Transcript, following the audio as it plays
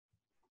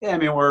Yeah, I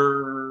mean,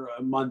 we're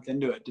a month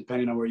into it,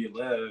 depending on where you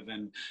live,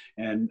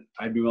 and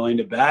I'd be willing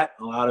to bet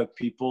a lot of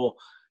people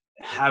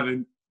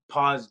haven't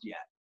paused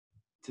yet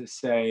to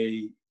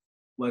say,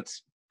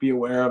 let's be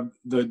aware of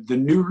the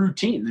new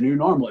routine, the new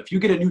normal. If you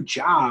get a new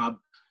job,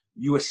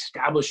 you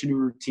establish a new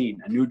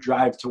routine, a new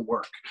drive to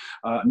work,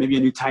 maybe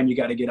a new time you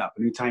got to get up,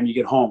 a new time you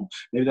get home.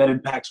 Maybe that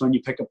impacts when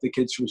you pick up the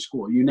kids from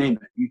school. You name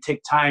it. You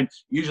take time.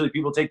 Usually,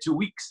 people take 2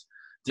 weeks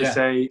to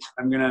say,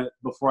 I'm gonna,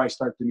 before I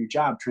start the new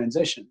job,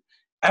 transition.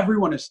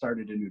 Everyone has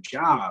started a new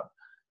job,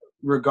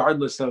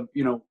 regardless of,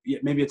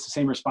 maybe it's the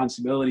same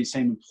responsibility,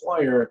 same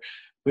employer,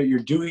 but you're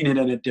doing it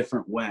in a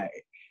different way.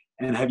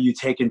 And have you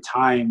taken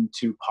time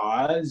to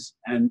pause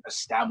and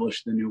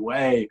establish the new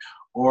way,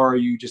 or are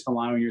you just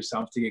allowing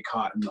yourself to get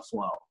caught in the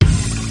flow?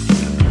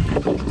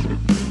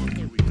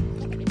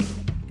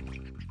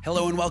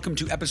 Hello and welcome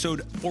to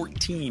episode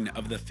 14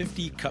 of the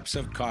 50 Cups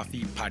of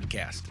Coffee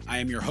podcast. I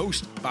am your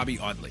host, Bobby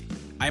Audley.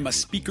 I am a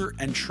speaker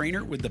and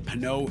trainer with the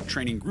Pinot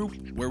Training Group,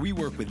 where we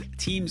work with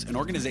teams and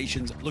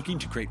organizations looking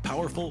to create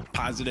powerful,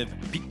 positive,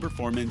 peak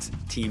performance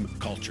team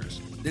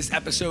cultures. This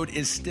episode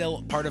is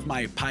still part of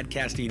my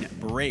podcasting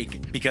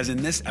break because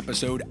in this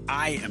episode,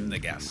 I am the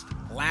guest.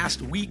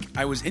 Last week,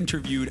 I was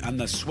interviewed on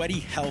the Sweaty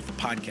Health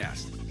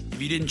podcast.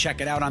 If you didn't check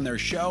it out on their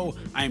show,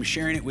 I am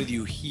sharing it with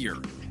you here.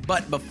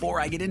 But before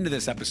I get into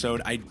this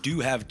episode, I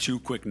do have 2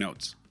 quick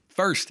notes.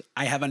 First,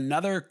 I have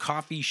another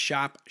coffee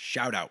shop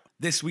shout out.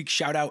 This week's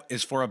shout out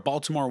is for a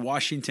Baltimore,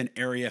 Washington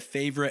area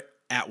favorite,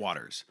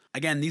 Atwaters.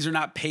 Again, these are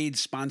not paid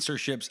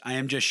sponsorships. I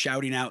am just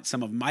shouting out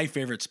some of my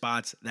favorite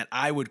spots that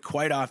I would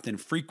quite often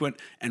frequent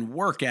and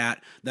work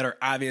at that are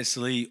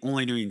obviously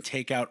only doing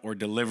takeout or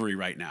delivery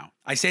right now.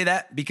 I say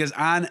that because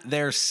on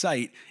their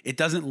site, it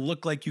doesn't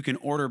look like you can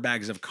order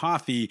bags of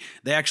coffee.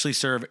 They actually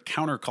serve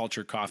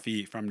Counterculture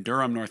Coffee from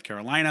Durham, North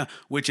Carolina,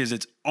 which is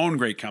its own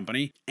great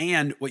company.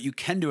 And what you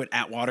can do at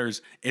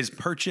Atwaters is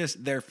purchase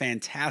their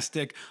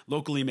fantastic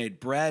locally made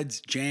breads,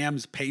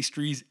 jams,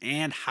 pastries,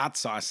 and hot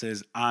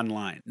sauces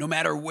online. No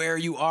matter where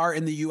you are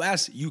in the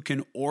US, you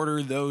can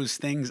order those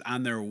things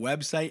on their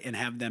website and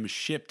have them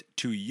shipped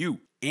to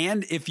you.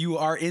 And if you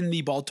are in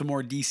the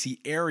Baltimore, DC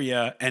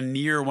area and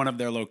near one of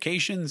their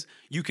locations,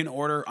 you can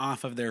order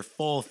off of their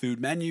full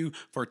food menu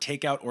for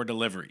takeout or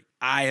delivery.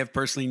 I have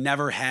personally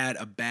never had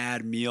a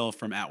bad meal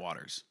from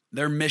Atwaters.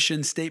 Their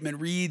mission statement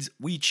reads,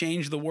 "We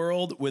change the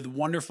world with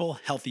wonderful,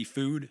 healthy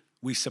food.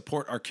 We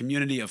support our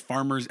community of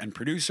farmers and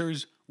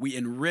producers. We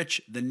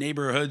enrich the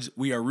neighborhoods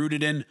we are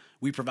rooted in.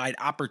 We provide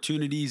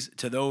opportunities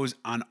to those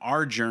on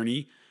our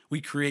journey. We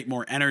create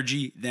more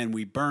energy than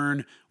we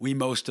burn. We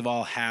most of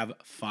all have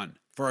fun."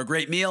 For a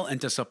great meal and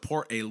to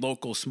support a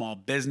local small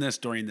business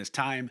during this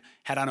time,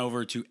 head on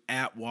over to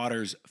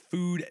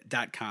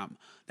atwatersfood.com.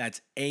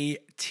 That's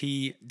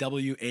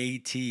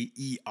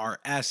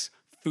ATWATERS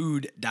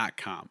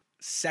food.com.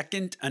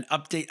 Second, an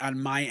update on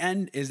my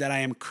end is that I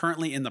am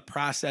currently in the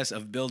process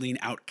of building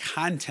out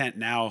content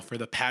now for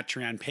the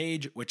Patreon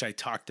page, which I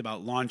talked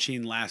about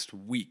launching last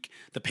week.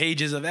 The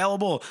page is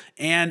available,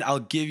 and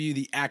I'll give you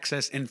the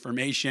access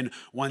information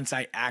once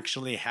I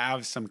actually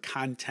have some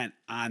content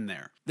on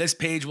there. This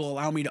page will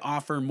allow me to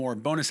offer more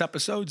bonus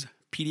episodes,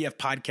 PDF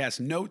podcast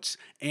notes,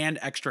 and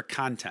extra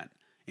content,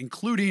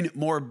 including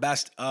more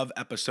best of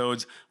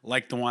episodes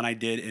like the one I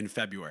did in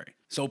February.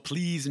 So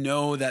please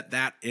know that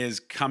that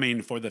is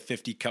coming for the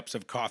 50 Cups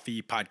of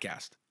Coffee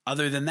podcast.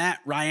 Other than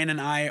that, Ryan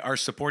and I are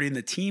supporting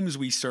the teams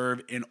we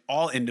serve in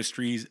all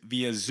industries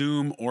via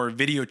Zoom or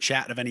video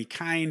chat of any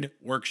kind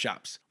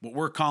workshops, what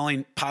we're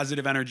calling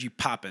positive energy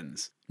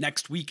pop-ins.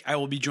 Next week, I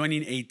will be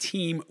joining a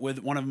team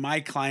with one of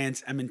my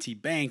clients, M&T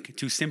Bank,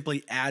 to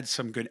simply add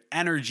some good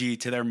energy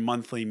to their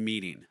monthly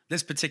meeting.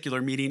 This particular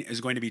meeting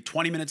is going to be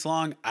 20 minutes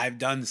long. I've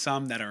done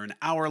some that are an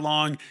hour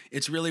long.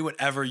 It's really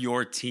whatever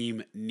your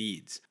team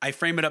needs. I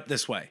frame it up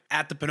this way.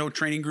 At the Pinot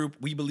Training Group,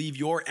 we believe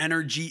your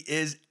energy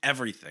is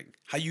everything.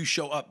 How you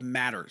show up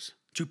matters.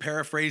 To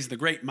paraphrase the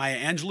great Maya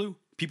Angelou,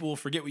 people will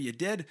forget what you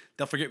did,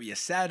 they'll forget what you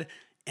said,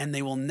 and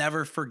they will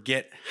never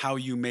forget how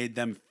you made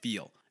them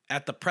feel.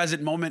 At the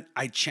present moment,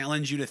 I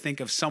challenge you to think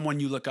of someone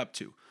you look up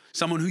to,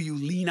 someone who you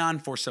lean on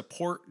for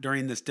support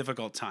during this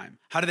difficult time.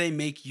 How do they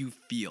make you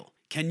feel?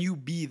 Can you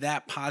be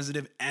that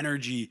positive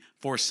energy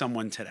for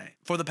someone today?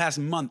 For the past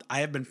month, I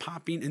have been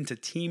popping into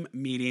team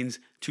meetings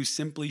to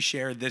simply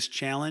share this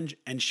challenge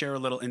and share a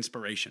little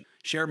inspiration.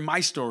 Share my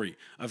story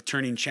of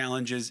turning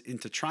challenges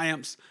into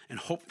triumphs and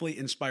hopefully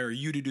inspire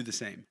you to do the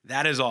same.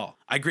 That is all.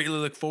 I greatly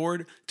look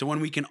forward to when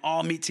we can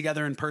all meet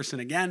together in person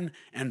again.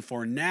 And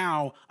for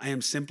now, I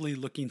am simply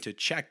looking to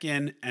check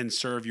in and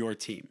serve your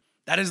team.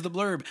 That is the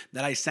blurb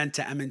that I sent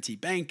to M&T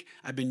Bank.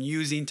 I've been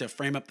using to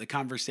frame up the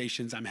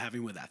conversations I'm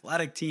having with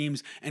athletic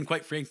teams and,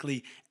 quite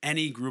frankly,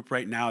 any group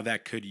right now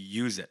that could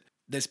use it.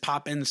 This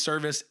pop-in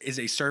service is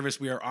a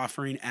service we are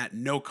offering at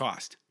no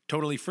cost.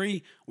 Totally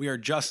free. We are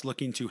just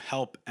looking to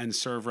help and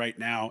serve right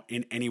now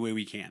in any way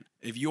we can.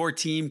 If your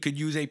team could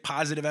use a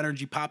positive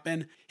energy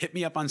pop-in, hit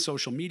me up on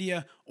social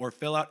media or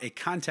fill out a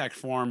contact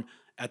form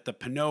at the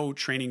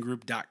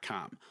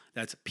PenneauTrainingGroup.com.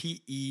 That's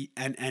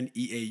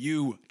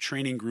PENNEAU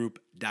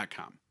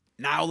traininggroup.com.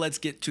 Now let's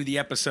get to the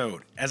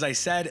episode. As I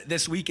said,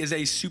 this week is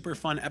a super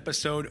fun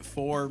episode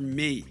for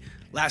me.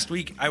 Last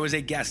week, I was a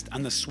guest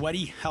on the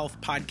Sweaty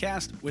Health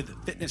podcast with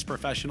fitness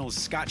professionals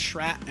Scott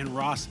Schratt and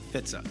Ross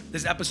Fitza.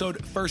 This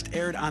episode first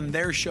aired on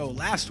their show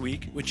last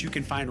week, which you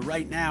can find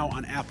right now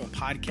on Apple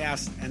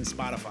Podcasts and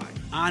Spotify.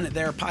 On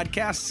their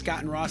podcast,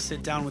 Scott and Ross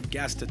sit down with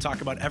guests to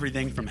talk about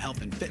everything from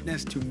health and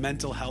fitness to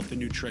mental health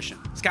and nutrition.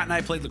 Scott and I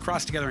played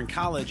lacrosse together in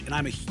college, and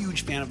I'm a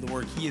huge fan of the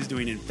work he is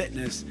doing in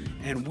fitness,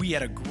 and we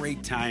had a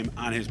great time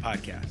on his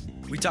podcast.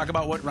 We talk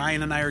about what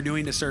Ryan and I are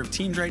doing to serve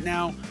teams right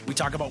now. We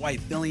talk about why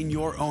filling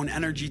your own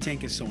energy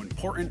tank is so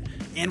important.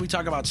 And we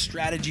talk about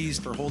strategies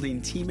for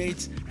holding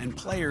teammates and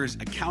players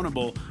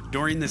accountable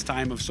during this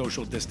time of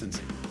social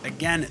distancing.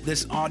 Again,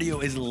 this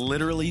audio is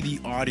literally the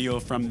audio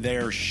from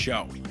their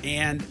show.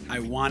 And I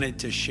wanted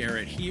to share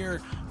it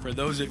here for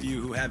those of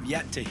you who have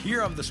yet to hear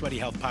of the Sweaty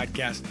Health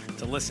podcast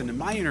to listen to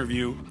my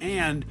interview,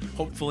 and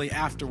hopefully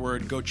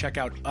afterward go check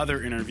out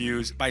other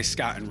interviews by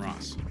Scott and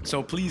Ross.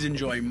 So please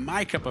enjoy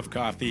my cup of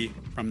coffee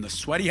from the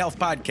Sweaty Health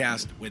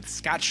podcast with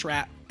Scott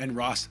Schratt and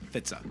Ross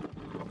Fitza.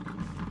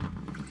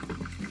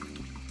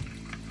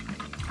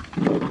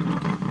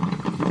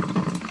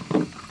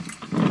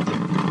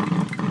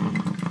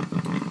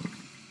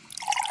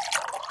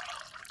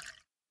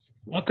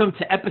 Welcome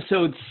to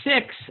episode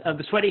 6 of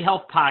the Sweaty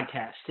Health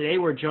Podcast. Today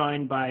we're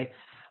joined by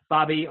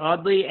Bobby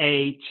Audley,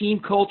 a team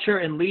culture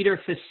and leader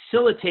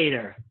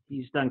facilitator.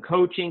 He's done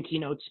coaching,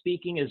 keynote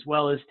speaking, as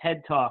well as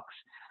TED Talks.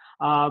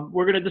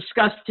 We're going to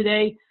discuss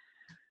today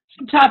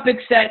some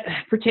topics that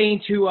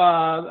pertain to,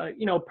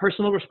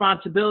 personal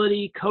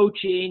responsibility,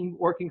 coaching,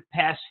 working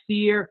past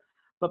fear.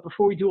 But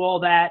before we do all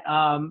that,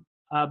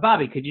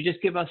 Bobby, could you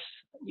just give us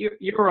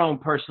your own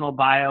personal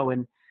bio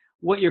and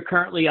what you're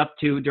currently up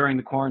to during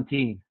the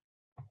quarantine?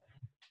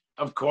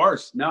 Of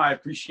course. No, I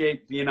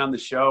appreciate being on the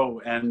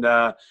show. And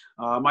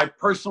my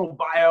personal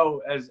bio,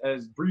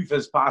 as brief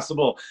as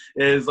possible,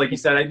 is, like you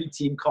said, I do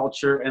team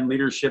culture and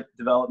leadership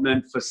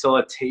development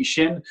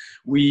facilitation.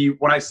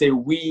 When I say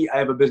we, I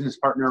have a business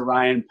partner,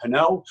 Ryan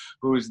Pinot,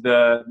 who's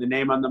the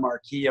name on the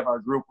marquee of our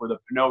group. We're the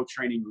Pinot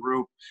Training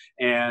Group.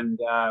 And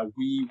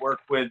we work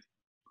with,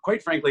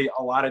 quite frankly,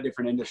 a lot of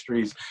different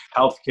industries: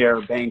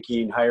 healthcare,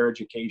 banking, higher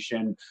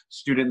education,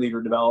 student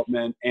leader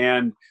development,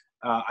 and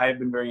I have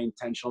been very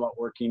intentional about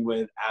working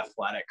with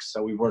athletics.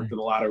 So we've worked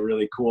with a lot of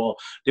really cool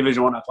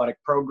Division I athletic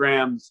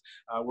programs,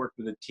 worked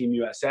with the Team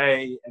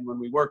USA. And when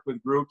we work with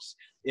groups,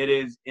 it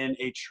is in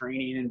a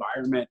training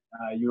environment.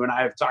 You and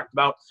I have talked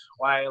about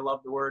why I love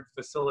the word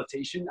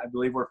facilitation. I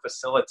believe we're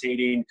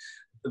facilitating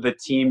the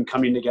team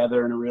coming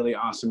together in a really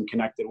awesome,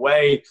 connected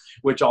way,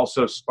 which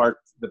also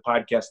sparked the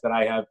podcast that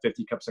I have,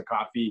 50 Cups of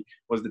Coffee,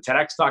 was the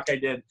TEDx talk I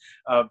did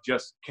of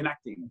just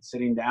connecting,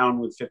 sitting down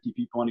with 50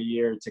 people in a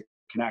year to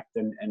connect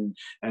and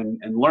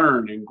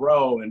learn and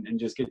grow and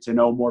just get to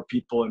know more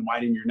people and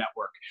widen your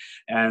network.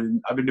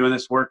 And I've been doing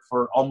this work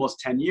for almost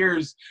 10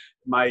 years.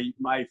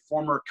 My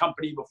former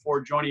company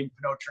before joining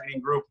Pinot Training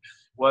Group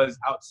was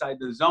Outside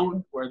the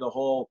Zone, where the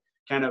whole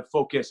kind of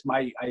focus,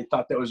 I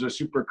thought that was a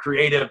super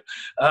creative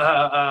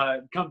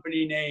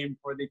company name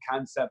for the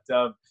concept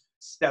of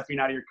stepping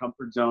out of your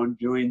comfort zone,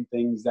 doing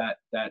things that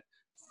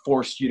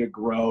force you to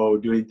grow,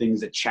 doing things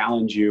that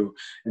challenge you.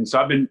 And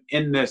so I've been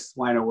in this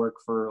line of work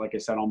for, like I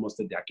said, almost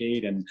a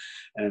decade.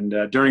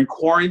 And during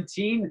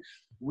quarantine,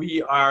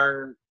 we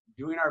are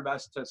doing our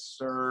best to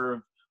serve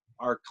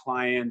our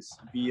clients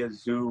via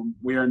Zoom.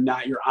 We are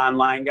not your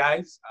online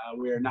guys.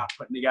 We are not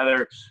putting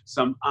together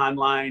some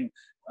online,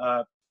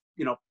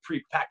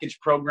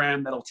 prepackaged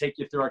program that'll take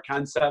you through our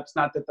concepts.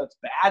 Not that that's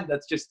bad.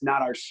 That's just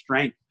not our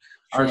strength.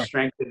 Sure. Our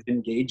strength is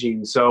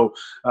engaging. So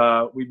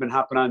we've been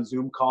hopping on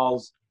Zoom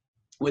calls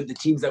with the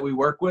teams that we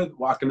work with,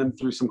 walking them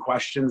through some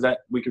questions that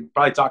we could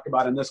probably talk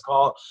about in this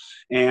call.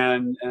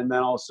 And then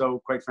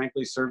also, quite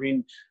frankly,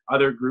 serving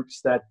other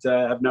groups that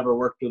have never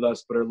worked with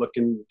us, but are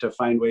looking to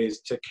find ways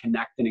to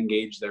connect and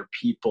engage their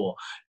people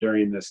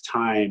during this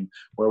time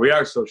where we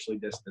are socially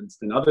distanced.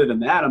 And other than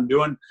that, I'm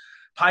doing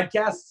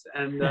podcasts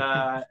and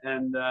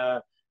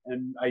I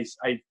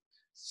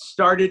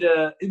started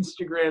a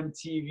Instagram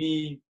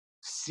TV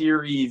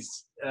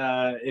series.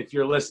 If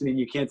you're listening,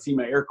 you can't see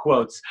my air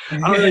quotes. I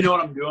don't really know what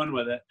I'm doing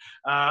with it.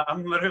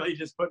 I'm literally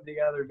just putting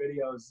together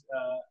videos.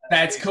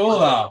 That's cool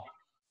though.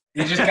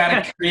 You just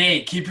got to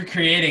create, keep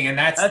creating. And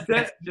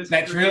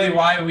that's really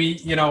why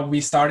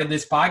we started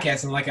this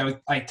podcast. And like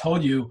I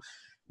told you,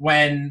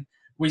 when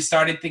we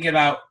started thinking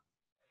about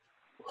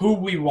who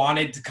we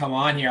wanted to come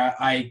on here,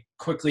 I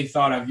quickly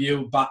thought of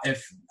you. But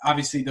if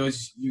obviously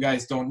those you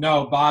guys don't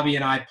know, Bobby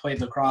and I played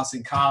lacrosse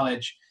in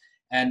college,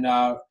 and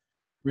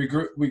we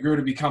grew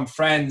to become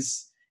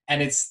friends,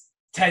 and it's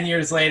 10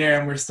 years later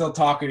and we're still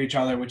talking to each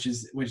other, which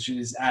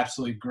is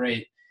absolutely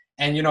great.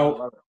 And,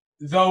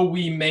 though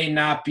we may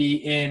not be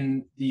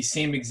in the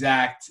same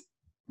exact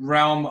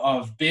realm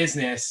of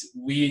business,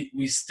 we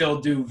still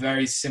do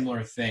very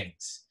similar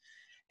things.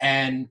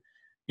 And,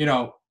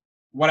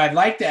 what I'd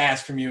like to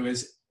ask from you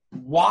is,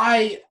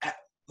 why,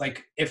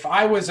 like, if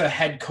I was a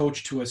head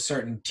coach to a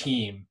certain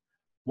team,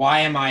 why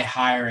am I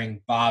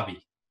hiring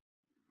Bobby?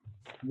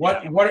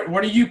 What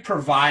are you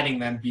providing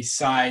them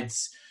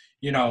besides,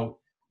 you know,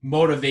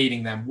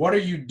 motivating them? What are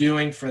you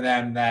doing for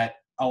them that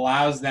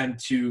allows them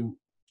to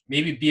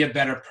maybe be a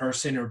better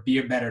person or be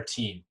a better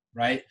team,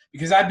 right?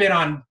 Because I've been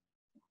on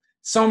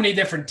so many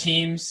different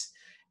teams,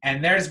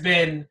 and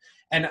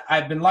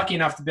I've been lucky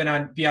enough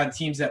to be on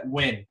teams that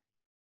win.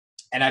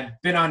 And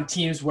I've been on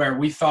teams where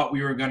we thought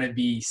we were going to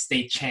be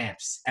state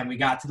champs, and we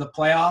got to the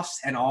playoffs,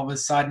 and all of a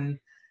sudden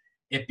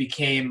it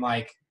became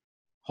like,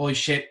 holy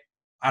shit,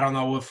 I don't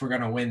know if we're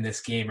going to win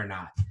this game or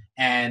not.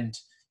 And,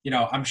 you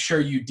know, I'm sure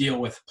you deal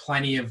with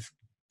plenty of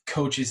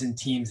coaches and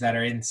teams that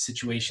are in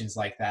situations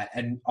like that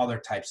and other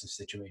types of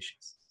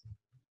situations.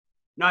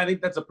 No, I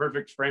think that's a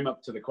perfect frame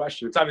up to the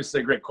question. It's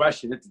obviously a great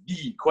question. It's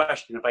the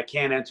question. If I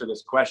can't answer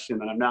this question,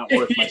 then I'm not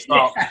worth my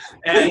salt.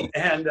 And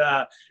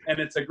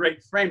it's a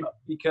great frame up,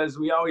 because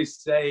we always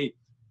say,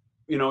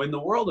 you know, in the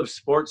world of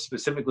sports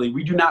specifically,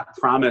 we do not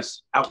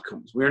promise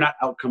outcomes. We are not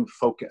outcome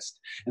focused.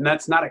 And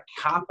that's not a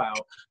cop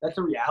out. That's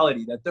a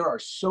reality, that there are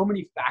so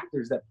many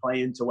factors that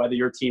play into whether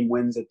your team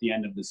wins at the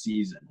end of the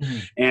season.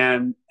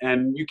 Mm-hmm.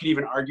 And you could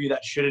even argue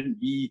that shouldn't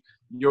be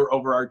your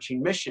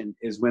overarching mission,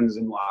 is wins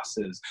and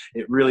losses.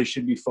 It really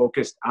should be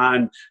focused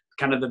on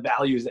kind of the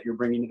values that you're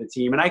bringing to the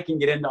team. And I can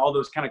get into all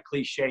those kind of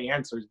cliche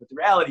answers, but the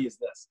reality is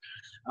this.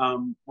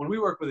 When we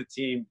work with a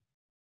team,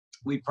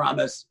 we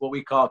promise what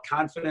we call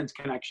confidence,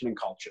 connection, and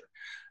culture.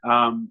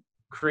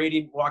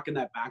 Walking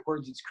that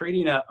backwards, it's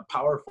creating a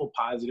powerful,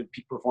 positive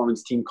peak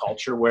performance team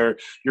culture where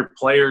your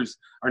players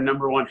are,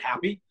 number one,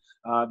 happy.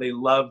 They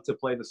love to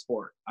play the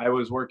sport. I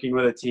was working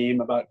with a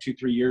team about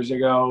 2-3 years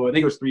ago. I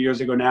think it was 3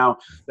 years ago now.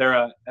 They're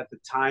at the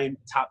time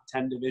top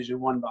 10 Division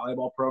I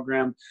volleyball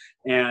program,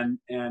 and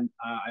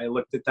I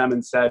looked at them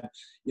and said,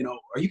 you know,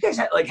 are you guys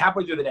like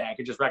halfway through the day? I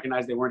could just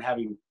recognize they weren't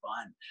having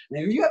fun.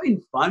 And are you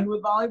having fun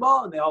with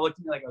volleyball? And they all looked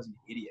at me like I was an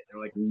idiot.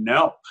 They're like,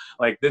 no,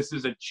 like this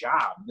is a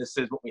job. This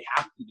is what we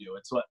have to do.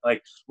 It's what,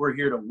 like, we're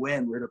here to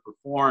win. We're here to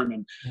perform.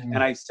 And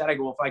I said, I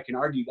go, well, if I can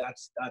argue,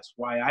 that's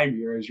why I'm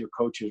here, as your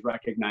coach, is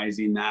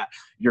recognizing that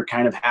you're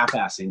kind of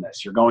half-assing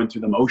this. You're going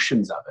through the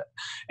motions of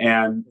it.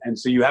 And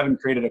so you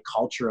haven't created a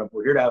culture of,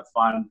 we're here to have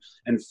fun.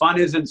 And fun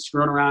isn't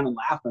screwing around and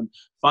laughing.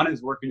 Fun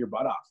is working your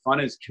butt off. Fun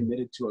is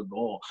committed to a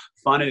goal.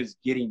 Fun is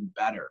getting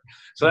better.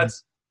 So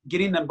that's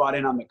getting them bought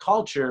in on the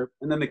culture.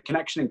 And then the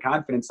connection and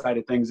confidence side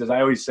of things, as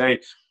I always say,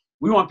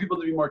 we want people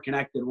to be more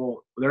connected.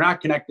 Well, they're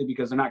not connected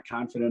because they're not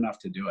confident enough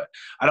to do it.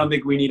 I don't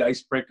think we need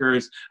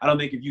icebreakers. I don't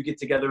think if you get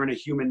together in a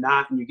human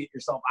knot and you get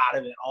yourself out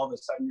of it, all of a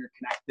sudden you're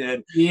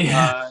connected.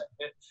 Yeah.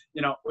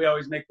 You know, we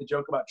always make the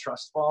joke about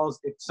trust falls.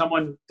 If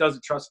someone does a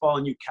trust fall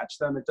and you catch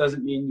them, it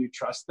doesn't mean you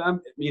trust them.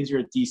 It means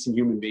you're a decent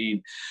human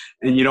being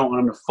and you don't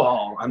want them to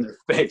fall on their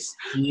face.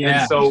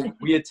 Yeah. And so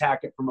we attack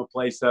it from a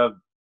place of,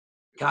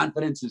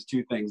 confidence is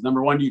two things.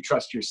 Number one, do you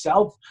trust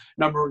yourself?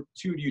 Number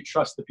two, do you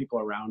trust the people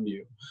around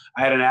you?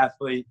 I had an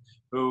athlete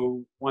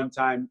who one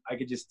time I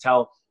could just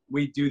tell,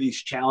 we do these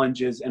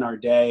challenges in our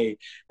day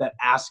that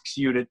asks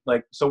you to,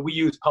 like, so we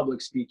use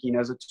public speaking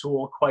as a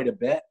tool quite a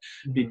bit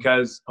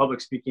because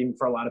public speaking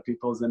for a lot of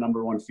people is the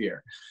number one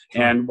fear.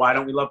 And why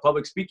don't we love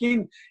public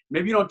speaking?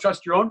 Maybe you don't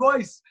trust your own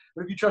voice.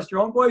 But if you trust your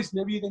own voice,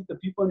 maybe you think the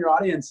people in your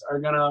audience are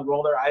going to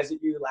roll their eyes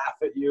at you, laugh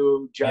at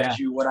you, judge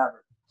you,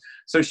 whatever.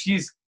 So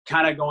she's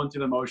kind of going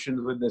through the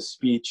motions with this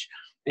speech.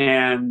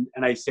 And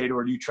I say to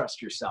her, do you trust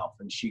yourself?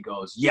 And she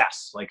goes,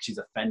 yes. Like, she's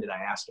offended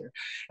I asked her.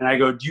 And I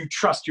go, do you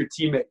trust your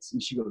teammates?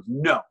 And she goes,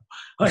 no.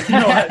 Like,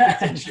 no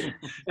hesitation.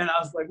 And I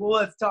was like, well,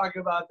 let's talk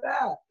about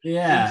that.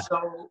 Yeah. And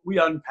so we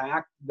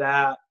unpacked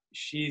that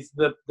she's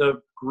the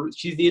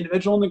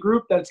individual in the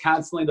group that's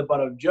constantly the butt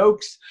of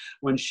jokes.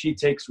 When she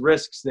takes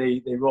risks,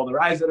 they roll their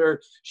eyes at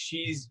her.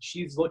 She's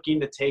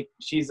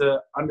a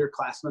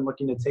underclassman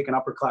looking to take an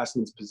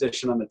upperclassman's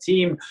position on the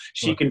team.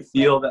 She can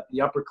feel that the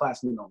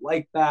upperclassmen don't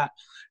like that.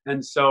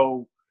 And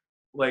so,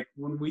 like,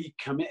 when we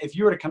come in, if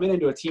you were to come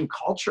into a team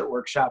culture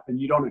workshop and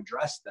you don't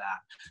address that,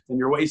 then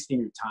you're wasting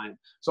your time.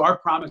 So our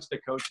promise to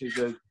coaches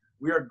is,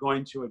 we are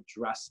going to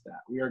address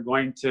that. We are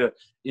going to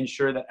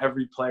ensure that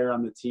every player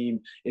on the team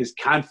is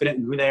confident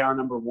in who they are,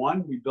 number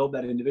one. We build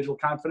that individual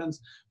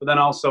confidence, but then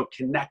also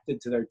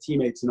connected to their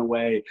teammates in a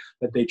way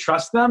that they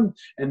trust them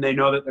and they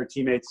know that their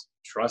teammates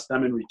trust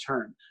them in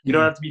return. You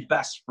don't have to be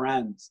best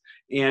friends,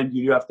 and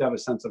you do have to have a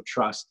sense of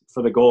trust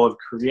for the goal of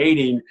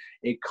creating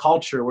a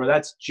culture where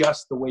that's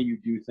just the way you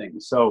do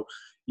things. So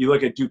you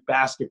look at Duke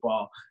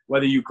basketball,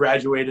 whether you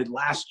graduated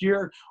last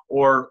year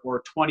or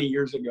 20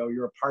 years ago,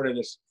 you're a part of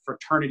this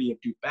fraternity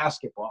of Duke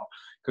basketball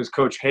because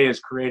Coach Hay has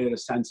created a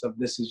sense of,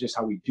 this is just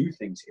how we do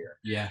things here.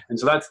 Yeah. And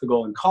so that's the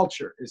goal in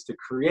culture, is to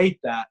create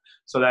that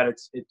so that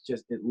it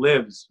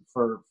lives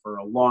for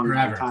a long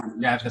time.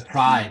 Yeah, the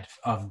pride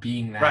of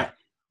being that. Right.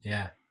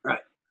 Yeah. Right.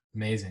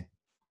 Amazing.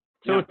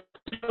 So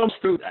it's almost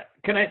through that.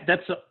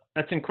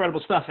 That's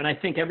incredible stuff. And I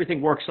think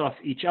everything works off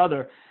each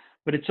other,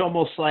 but it's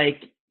almost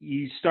like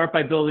you start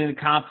by building the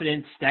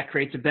confidence that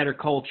creates a better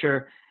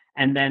culture.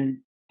 And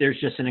then there's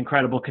just an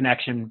incredible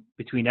connection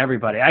between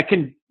everybody. I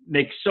can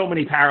make so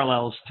many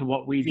parallels to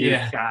what we do,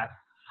 Scott.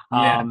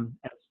 As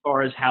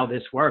far as how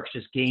this works,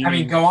 just gaining. I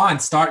mean, go on.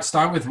 Start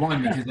with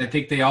one, because I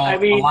think they all.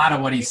 A lot of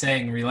what he's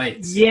saying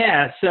relates.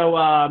 Yeah. So,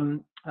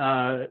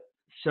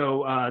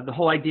 the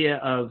whole idea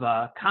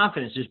of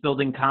confidence, just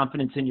building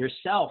confidence in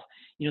yourself.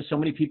 You know, so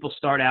many people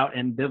start out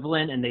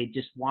ambivalent and they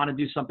just want to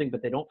do something,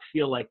 but they don't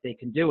feel like they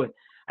can do it.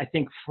 I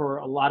think for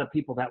a lot of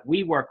people that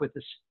we work with,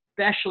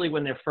 especially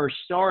when they're first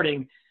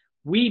starting,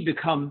 we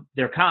become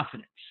their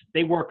confidence.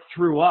 They work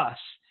through us,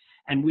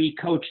 and we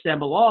coach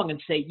them along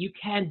and say, you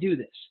can do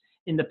this.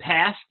 In the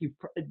past,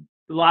 a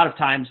lot of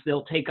times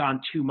they'll take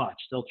on too much.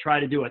 They'll try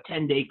to do a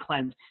 10-day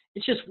cleanse.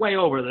 It's just way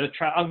over. They'll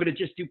try, I'm going to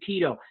just do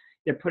keto.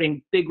 They're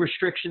putting big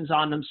restrictions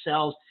on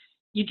themselves.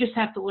 You just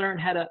have to learn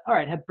how to, all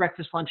right, have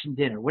breakfast, lunch, and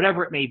dinner,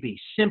 whatever it may be.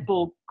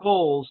 Simple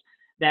goals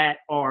that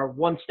are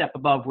one step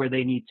above where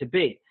they need to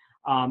be.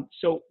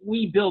 So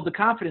we build the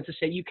confidence to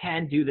say, you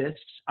can do this.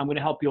 I'm going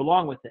to help you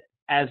along with it.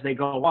 As they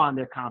go on,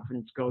 their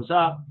confidence goes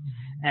up,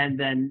 and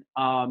then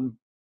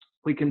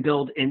we can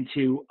build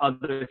into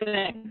other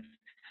things.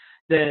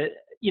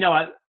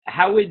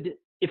 How would,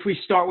 if we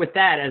start with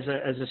that as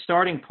a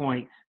starting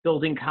point,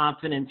 building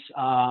confidence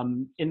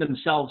in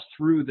themselves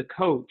through the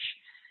coach,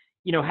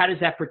 how does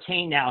that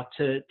pertain now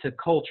to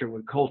culture?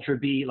 Would culture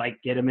be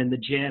like, get them in the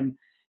gym,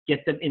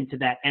 get them into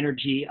that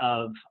energy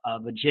of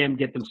a gym,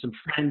 get them some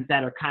friends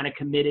that are kind of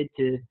committed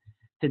to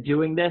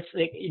doing this?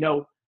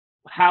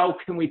 How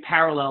can we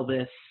parallel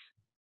this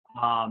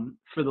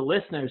for the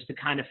listeners to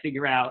kind of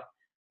figure out,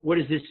 what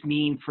does this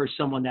mean for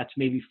someone that's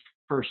maybe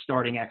first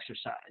starting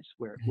exercise,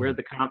 where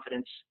the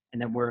confidence,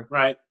 and then we're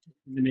right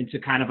them into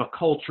kind of a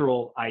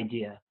cultural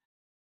idea?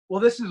 Well,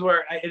 this is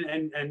where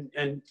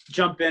and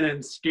jump in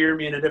and steer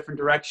me in a different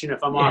direction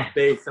if I'm off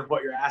base of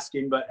what you're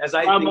asking. But as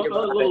I'm think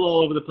about a little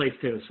all over the place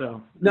too,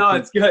 so no,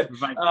 it's good.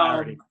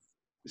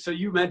 So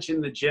you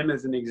mentioned the gym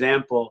as an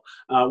example.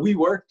 We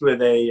worked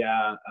with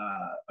a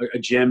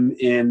gym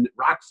in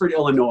Rockford,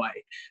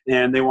 Illinois,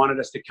 and they wanted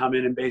us to come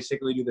in and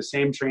basically do the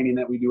same training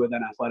that we do with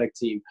an athletic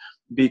team,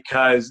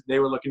 because they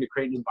were looking to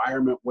create an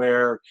environment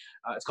where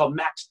it's called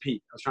Max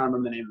P. I was trying to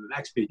remember the name of it,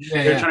 Max P.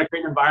 They're trying to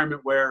create an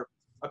environment where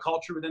a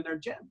culture within their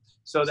gym,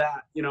 so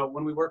that,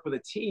 when we work with a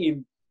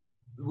team,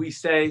 we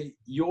say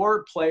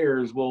your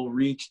players will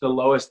reach the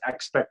lowest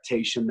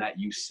expectation that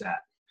you set.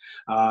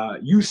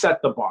 You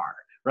set the bar.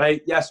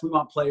 Right? Yes, we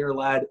want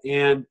player-led.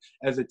 And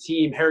as a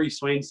team, Harry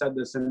Swain said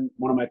this in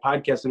one of my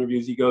podcast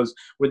interviews. He goes,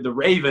 with the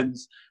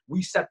Ravens,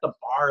 we set the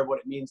bar of what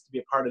it means to be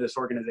a part of this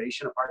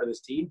organization, a part of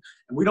this team.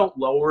 And we don't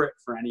lower it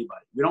for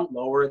anybody. We don't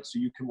lower it so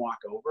you can walk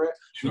over it.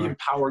 Sure. We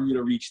empower you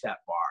to reach that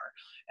bar.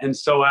 And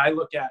so I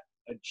look at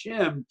a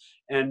gym,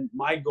 and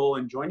my goal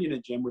in joining a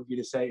gym would be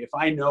to say, if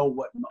I know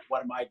what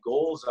my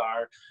goals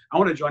are, I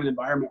want to join an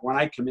environment when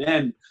I come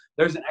in,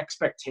 there's an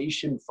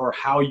expectation for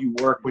how you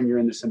work when you're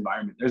in this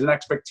environment. There's an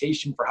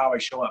expectation for how I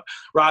show up.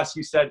 Ross,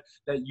 you said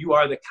that you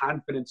are the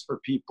confidence for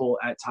people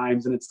at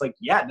times. And it's like,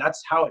 yeah,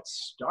 that's how it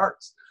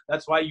starts.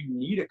 That's why you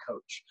need a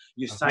coach.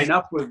 You sign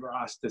up with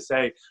Ross to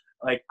say,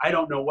 like, I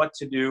don't know what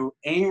to do,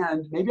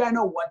 and maybe I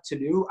know what to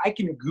do. I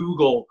can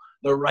Google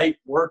the right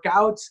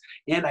workouts,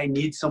 and I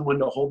need someone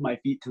to hold my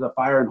feet to the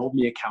fire and hold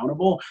me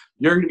accountable.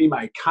 You're going to be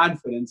my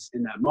confidence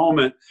in that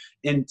moment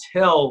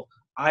until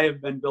I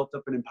have been built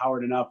up and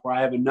empowered enough where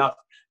I have enough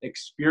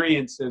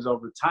experiences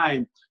over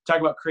time.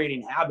 Talk about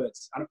creating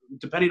habits.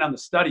 Depending on the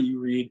study you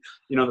read,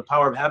 the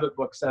Power of Habit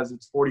book says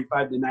it's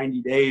 45 to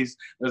 90 days.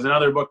 There's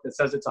another book that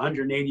says it's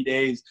 180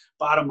 days.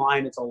 Bottom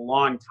line, it's a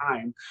long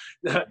time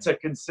to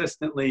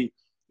consistently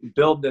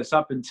build this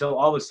up until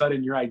all of a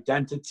sudden your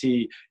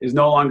identity is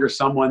no longer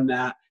someone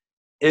that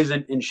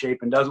isn't in shape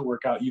and doesn't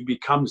work out. You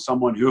become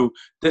someone who,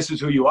 this is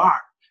who you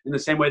are. In the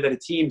same way that a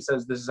team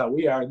says, this is how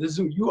we are, this is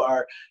who you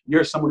are,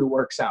 you're someone who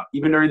works out.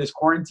 Even during this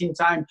quarantine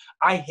time,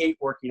 I hate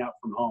working out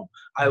from home.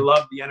 I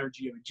love the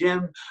energy of a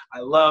gym. I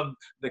love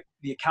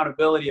the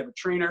accountability of a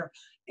trainer.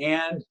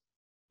 And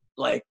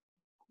like,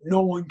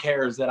 no one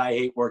cares that I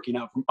hate working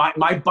out from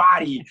my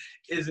body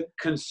isn't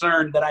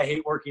concerned that I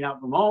hate working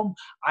out from home.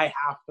 I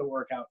have to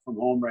work out from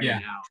home right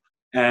now.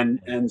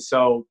 And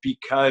so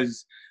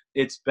because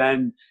it's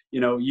been,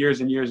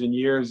 years and years and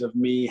years of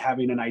me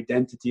having an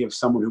identity of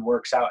someone who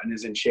works out and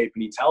is in shape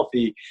and eats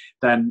healthy,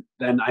 then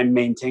I'm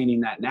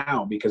maintaining that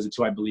now because it's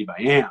who I believe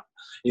I am.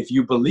 If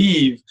you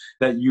believe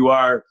that you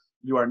are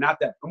not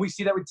that, and we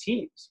see that with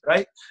teams,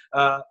 right?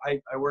 I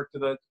worked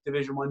with a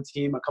Division I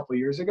team a couple of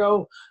years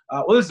ago.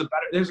 There's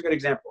a good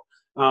example.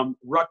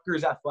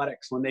 Rutgers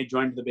Athletics, when they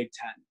joined the Big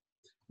Ten,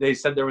 they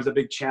said there was a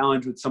big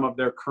challenge with some of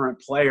their current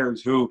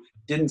players who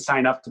didn't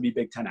sign up to be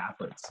Big Ten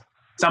athletes.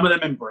 Some of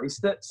them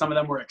embraced it. Some of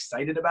them were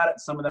excited about it.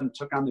 Some of them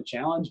took on the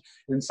challenge,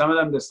 and some of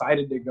them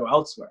decided to go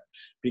elsewhere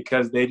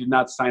because they did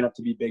not sign up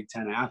to be Big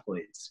Ten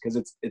athletes,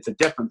 because it's a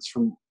difference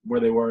from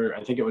where they were.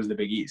 I think it was the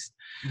Big East.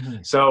 Mm-hmm.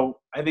 So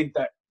I think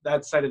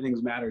that side of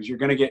things matters. You're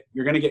gonna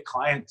get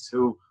clients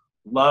who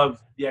love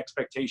the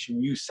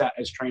expectation you set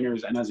as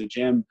trainers and as a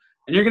gym,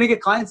 and you're gonna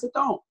get clients that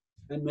don't,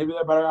 and maybe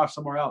they're better off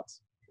somewhere else.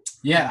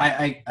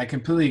 Yeah, I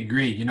completely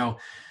agree. You know,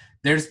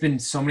 there's been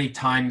so many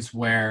times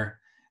where,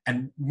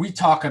 and we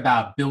talk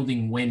about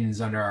building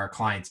wins under our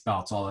clients'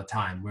 belts all the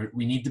time.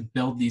 We need to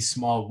build these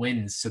small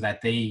wins so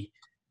that they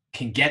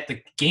can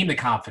gain the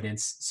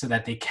confidence so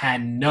that they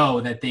can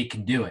know that they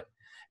can do it.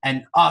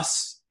 And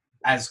us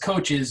as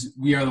coaches,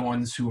 we are the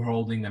ones who are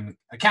holding them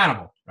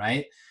accountable,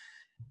 right?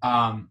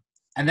 And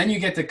then you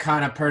get the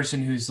kind of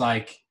person who's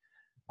like,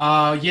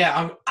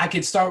 I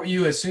could start with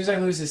you as soon as I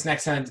lose this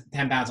next 10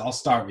 pounds, I'll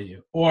start with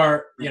you.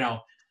 Or, you know,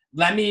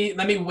 let me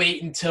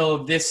wait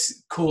until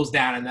this cools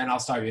down and then I'll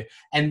start with you.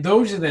 And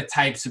those are the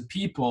types of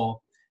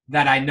people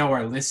that I know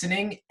are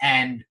listening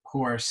and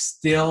who are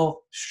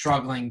still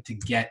struggling to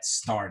get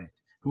started,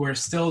 who are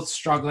still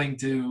struggling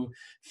to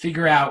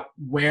figure out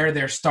where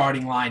their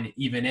starting line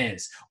even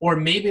is. Or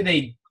maybe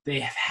they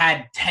have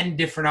had 10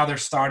 different other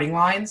starting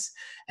lines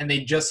and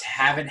they just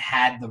haven't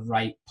had the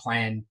right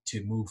plan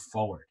to move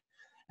forward.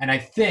 And I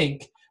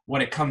think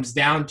what it comes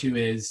down to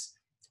is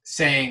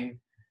saying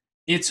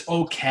it's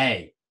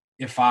okay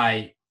if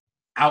I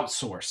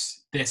outsource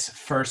this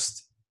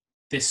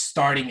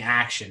starting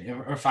action,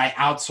 or if I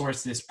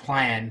outsource this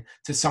plan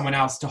to someone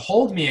else to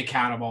hold me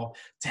accountable,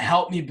 to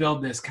help me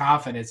build this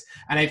confidence.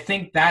 And I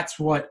think that's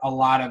what a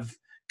lot of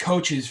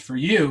coaches for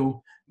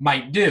you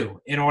might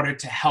do in order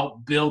to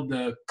help build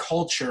the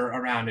culture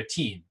around a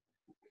team.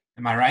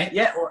 Am I right?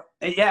 Yeah.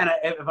 And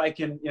if I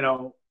can, you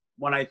know,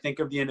 when I think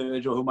of the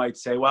individual who might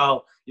say,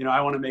 well, you know,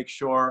 I want to make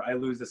sure I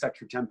lose this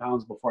extra 10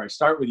 pounds before I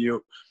start with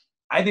you,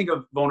 I think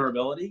of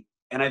vulnerability.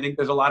 And I think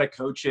there's a lot of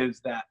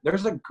coaches that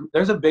there's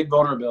a big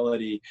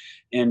vulnerability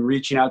in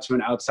reaching out to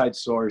an outside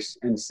source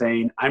and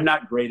saying, I'm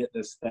not great at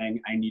this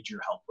thing. I need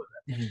your help with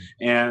it.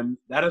 Mm-hmm. And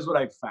that is what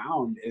I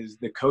found is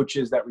the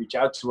coaches that reach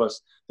out to us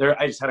there.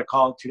 I just had a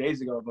call 2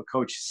 days ago of a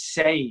coach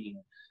saying,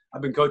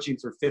 I've been coaching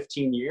for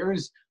 15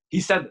 years.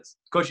 He said this,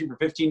 coaching for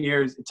 15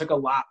 years. It took a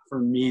lot for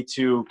me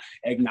to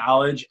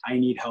acknowledge I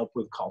need help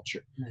with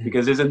culture, mm-hmm.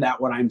 because isn't that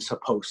what I'm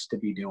supposed to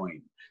be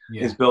doing,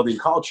 is building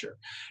culture.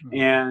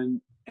 Mm-hmm.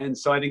 And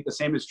so I think the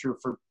same is true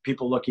for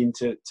people looking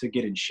to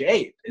get in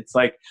shape. It's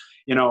like,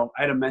 you know,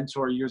 I had a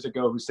mentor years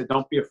ago who said,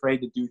 don't be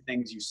afraid to do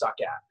things you suck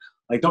at.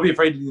 Like, don't be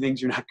afraid to do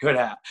things you're not good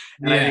at.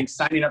 And I think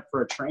signing up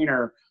for a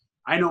trainer,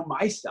 I know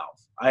myself.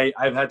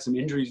 I've had some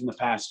injuries in the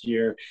past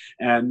year,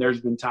 and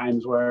there's been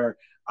times where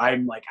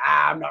I'm like,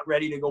 I'm not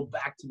ready to go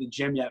back to the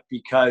gym yet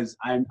because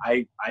I'm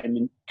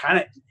kind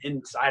of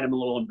inside. I'm a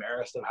little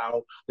embarrassed of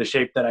how the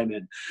shape that I'm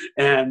in,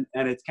 and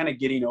it's kind of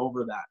getting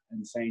over that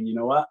and saying, you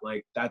know what,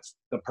 like that's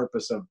the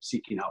purpose of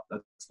seeking help.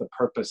 That's the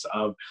purpose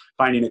of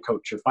finding a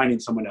coach or finding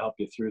someone to help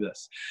you through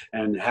this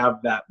and have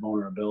that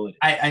vulnerability.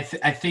 I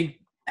think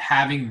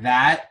having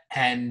that,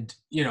 and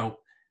you know,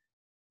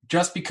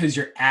 just because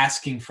you're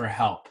asking for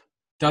help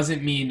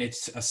doesn't mean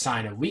it's a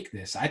sign of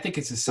weakness. I think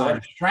it's a sign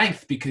of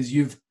strength, because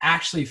you've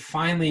actually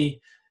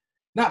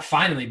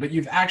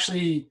you've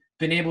actually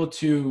been able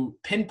to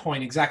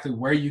pinpoint exactly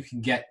where you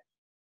can get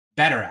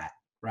better at,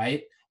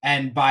 right?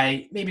 And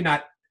by maybe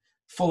not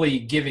fully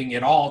giving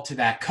it all to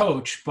that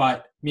coach,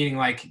 but meaning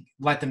like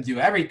let them do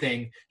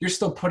everything, you're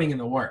still putting in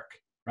the work,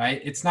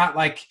 right? It's not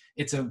like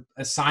it's a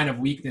sign of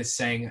weakness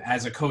saying,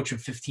 as a coach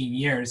of 15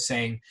 years,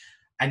 saying,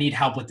 I need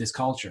help with this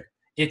culture.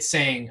 It's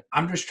saying,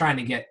 I'm just trying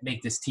to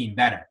make this team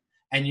better.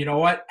 And you know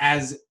what?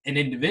 As an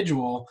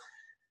individual,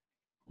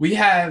 we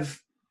have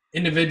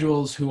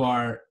individuals who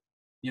are,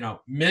 you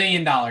know, $1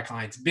 million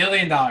clients, $1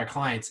 billion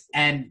clients,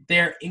 and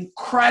they're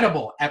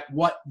incredible at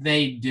what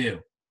they do.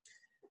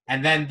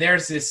 And then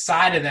there's this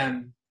side of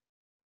them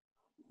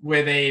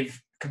where they've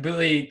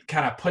completely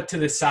kind of put to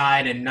the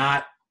side and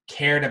not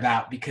cared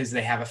about because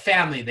they have a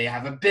family, they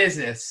have a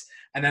business,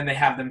 and then they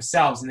have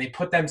themselves, and they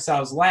put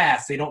themselves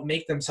last. They don't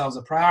make themselves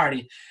a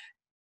priority.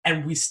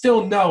 And we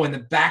still know in the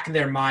back of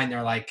their mind,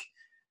 they're like,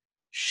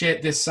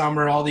 shit, this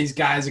summer, all these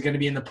guys are going to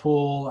be in the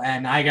pool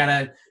and I got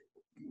to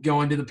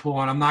go into the pool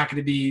and I'm not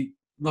going to be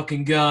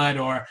looking good.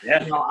 Or,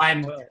 you know,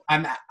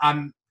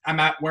 I'm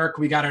at work.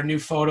 We got our new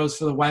photos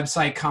for the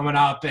website coming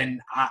up and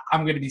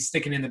I'm going to be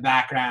sticking in the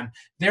background.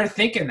 They're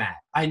thinking that.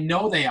 I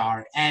know they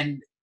are.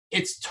 And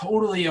it's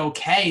totally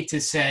okay to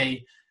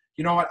say,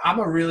 you know what, I'm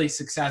a really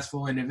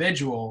successful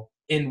individual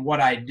in what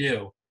I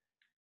do.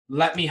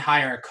 Let me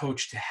hire a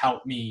coach to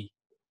help me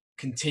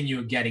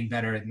continue getting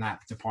better in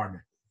that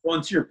department. Well,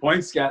 and to your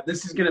point, Scott,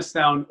 this is going to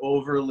sound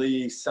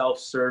overly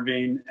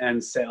self-serving and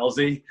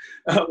salesy,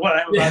 what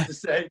I'm about to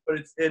say, but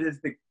it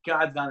is the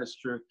God's honest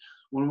truth.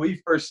 When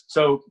we've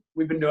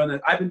been doing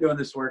this, I've been doing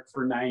this work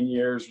for 9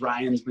 years.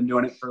 Ryan's been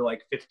doing it for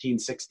like 15,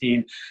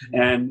 16.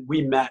 Mm-hmm. And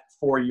we met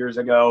 4 years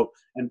ago.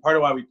 And part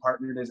of why we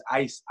partnered is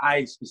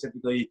I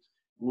specifically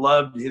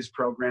loved his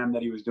program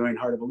that he was doing,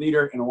 Heart of a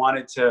Leader, and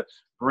wanted to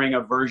bring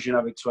a version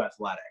of it to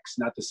athletics.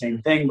 Not the same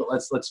thing, but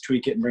let's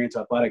tweak it and bring it to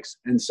athletics.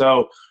 And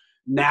so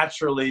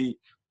naturally,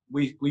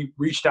 we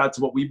reached out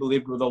to what we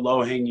believed were the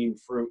low-hanging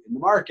fruit in the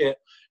market,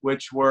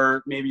 which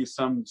were maybe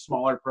some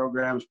smaller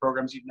programs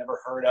you've never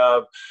heard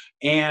of.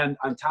 And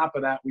on top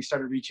of that, we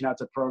started reaching out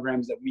to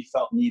programs that we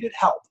felt needed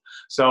help.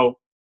 So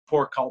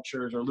poor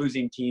cultures or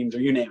losing teams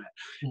or you name it,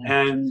 Mhm.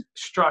 and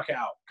struck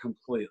out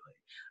completely,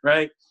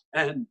 right?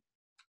 And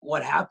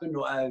what happened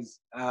was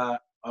a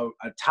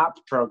top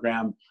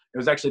program, it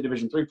was actually a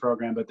Division III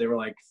program, but they were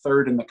like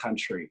third in the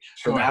country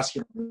for Sure.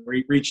 basketball,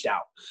 reached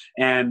out.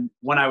 And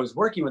when I was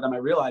working with them, I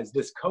realized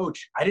this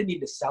coach, I didn't need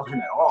to sell him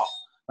at all.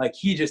 Like,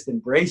 he just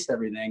embraced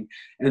everything.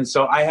 And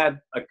so I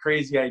had a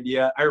crazy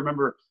idea. I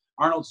remember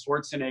Arnold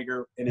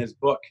Schwarzenegger in his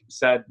book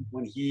said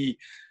when he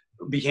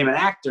became an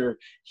actor,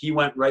 he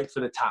went right for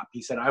the top.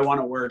 He said, I want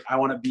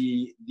to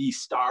be the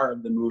star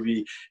of the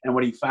movie. And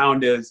what he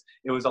found is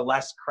it was a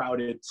less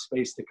crowded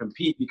space to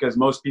compete because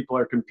most people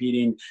are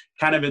competing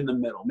kind of in the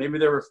middle. Maybe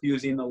they're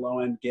refusing the low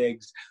end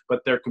gigs,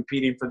 but they're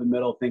competing for the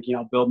middle, thinking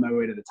I'll build my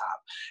way to the top.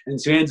 And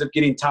so he ends up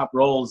getting top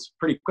roles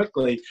pretty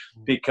quickly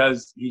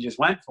because he just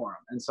went for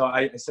them. And so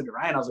I said to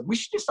Ryan, I was like, we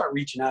should just start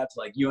reaching out to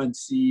like UNC,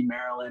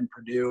 Maryland,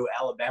 Purdue,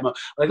 Alabama.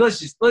 Like, let's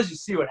just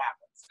see what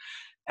happens.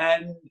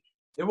 And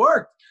it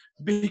worked.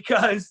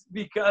 Because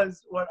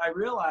what I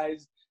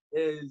realized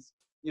is,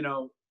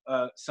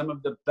 some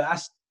of the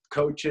best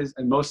coaches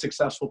and most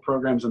successful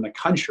programs in the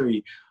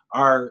country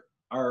are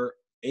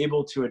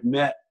able to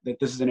admit that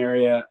this is an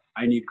area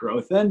I need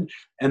growth in,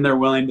 and they're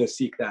willing to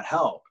seek that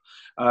help.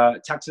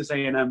 Texas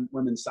A&M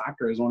women's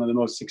soccer is one of the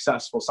most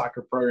successful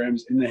soccer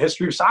programs in the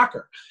history of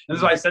soccer. And this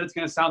is why I said it's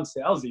going to sound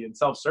salesy and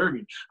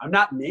self-serving. I'm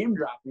not name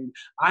dropping.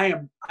 I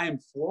am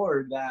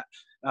floored that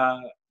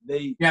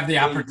you have the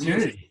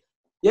opportunity.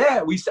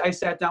 Yeah, I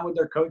sat down with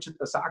their coach at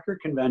the soccer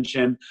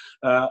convention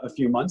a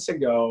few months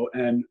ago,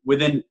 and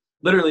within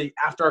literally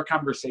after our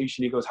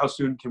conversation, he goes, "How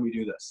soon can we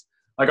do this?"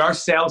 Like, our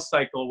sales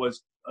cycle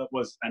was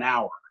an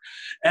hour,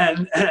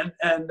 and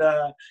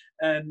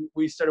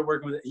we started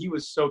working with it. He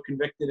was so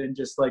convicted and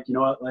just like,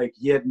 like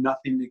he had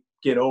nothing to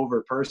get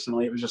over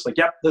personally. It was just like,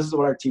 yep, this is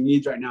what our team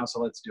needs right now, so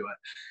let's do it.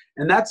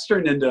 And that's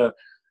turned into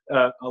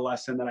a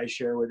lesson that I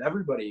share with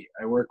everybody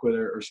I work with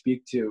or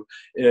speak to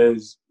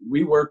is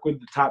we work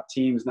with the top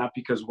teams, not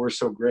because we're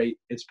so great.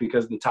 It's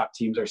because the top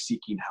teams are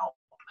seeking help.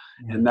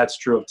 Mm-hmm. And that's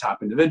true of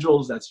top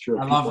individuals. That's true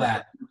of people. I love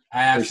that.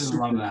 I absolutely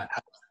love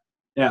that.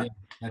 Yeah.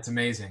 That's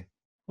amazing.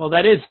 Well,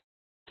 that is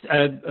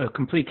a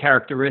complete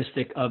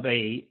characteristic of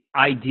a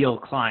ideal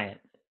client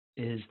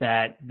is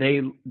that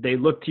they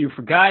look to you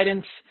for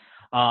guidance.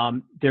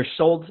 They're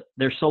sold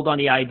on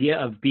the idea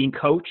of being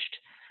coached.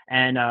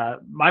 And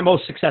my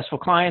most successful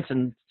clients,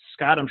 and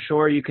Scott, I'm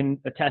sure you can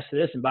attest to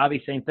this, and Bobby,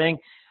 same thing,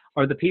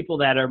 are the people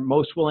that are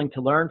most willing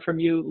to learn from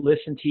you,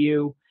 listen to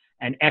you,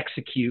 and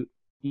execute,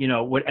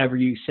 whatever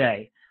you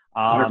say.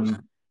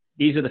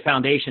 These are the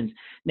foundations.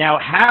 Now,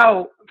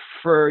 how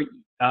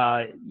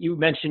you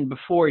mentioned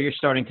before you're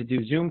starting to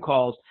do Zoom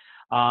calls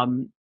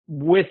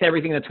with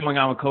everything that's going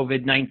on with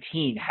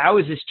COVID-19. How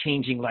is this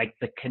changing, like,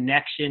 the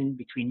connection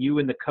between you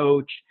and the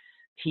coach,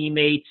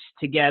 teammates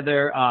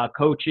together,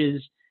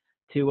 coaches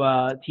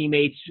to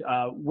teammates?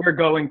 We're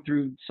going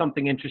through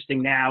something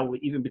interesting now,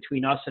 even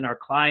between us and our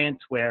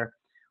clients, where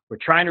we're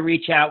trying to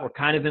reach out. We're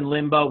kind of in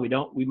limbo.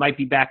 We might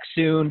be back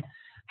soon.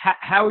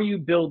 How are you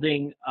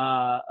building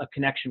a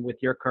connection with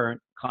your current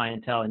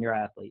clientele and your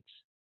athletes?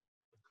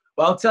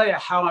 Well, I'll tell you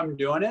how I'm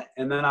doing it,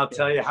 and then I'll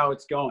tell you how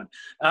it's going.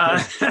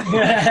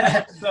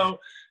 So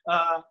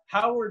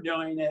how we're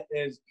doing it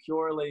is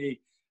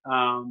purely,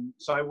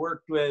 so I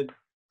worked with,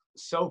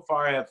 so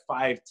far I have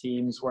 5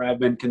 teams where I've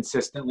been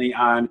consistently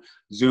on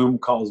Zoom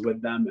calls with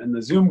them. And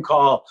the Zoom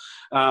call,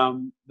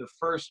 the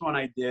first one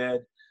I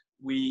did,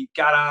 we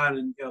got on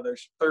and,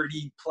 there's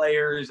 30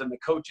 players and the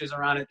coaches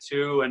are on it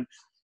too. And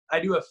I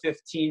do a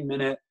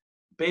 15-minute,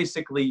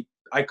 basically,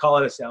 I call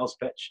it a sales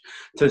pitch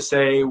to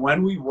say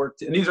when we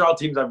worked, and these are all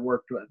teams I've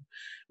worked with,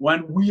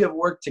 when we have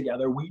worked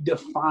together, we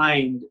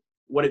defined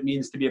what it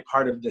means to be a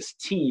part of this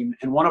team.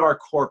 And one of our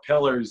core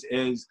pillars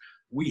is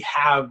we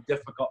have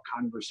difficult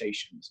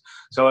conversations.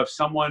 So if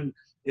someone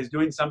is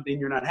doing something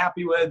you're not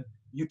happy with,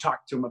 you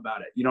talk to them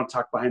about it. You don't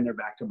talk behind their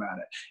back about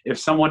it. If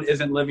someone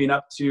isn't living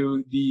up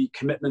to the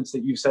commitments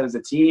that you've set as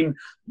a team,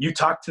 you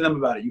talk to them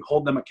about it. You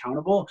hold them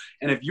accountable.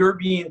 And if you're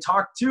being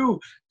talked to,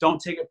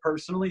 don't take it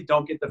personally.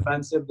 Don't get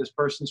defensive. This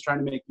person's trying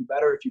to make you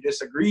better. If you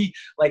disagree,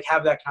 like,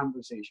 have that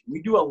conversation.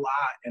 We do a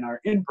lot in our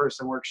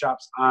in-person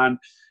workshops on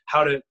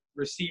how to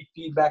receive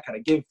feedback, how to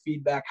give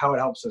feedback, how it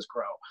helps us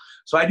grow.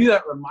 So I do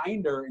that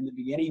reminder in the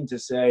beginning to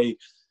say,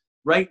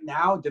 right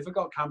now,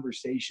 difficult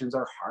conversations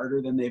are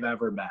harder than they've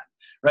ever been,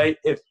 right?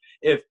 If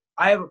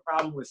I have a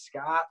problem with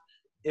Scott,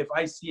 if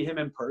I see him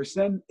in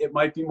person, it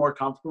might be more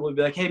comfortable to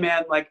be like, hey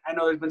man, like, I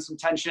know there's been some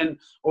tension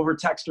over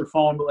text or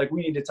phone, but like,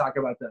 we need to talk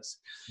about this.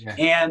 Yeah.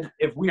 And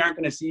if we aren't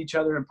going to see each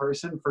other in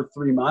person for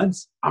 3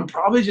 months, I'm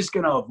probably just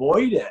going to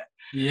avoid it.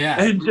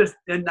 Yeah.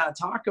 And not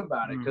talk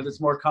about it because it's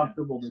more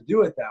comfortable to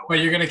do it that way. But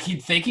you're going to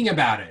keep thinking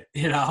about it,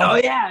 Oh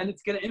yeah. And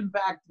it's going to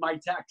impact my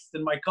texts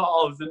and my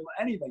calls and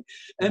anything.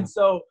 And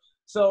so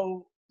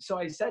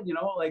I said,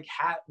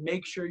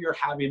 make sure you're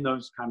having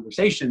those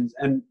conversations.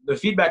 And the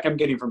feedback I'm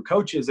getting from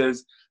coaches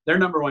is their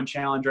number one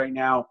challenge right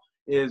now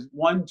is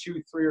 1,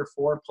 2, 3, or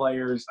 4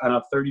 players on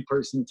a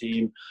 30-person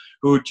team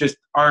who just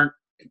aren't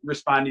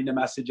responding to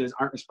messages,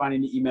 aren't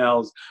responding to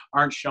emails,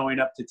 aren't showing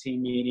up to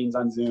team meetings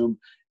on Zoom,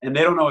 and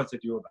they don't know what to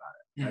do about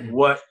it. Mm-hmm.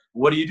 Like,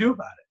 what do you do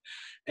about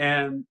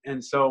it?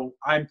 And so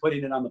I'm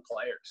putting it on the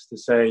players to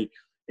say,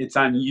 it's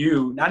on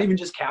you, not even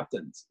just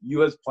captains,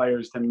 you as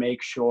players, to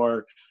make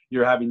sure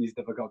you're having these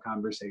difficult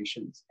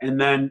conversations. And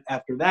then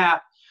after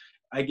that,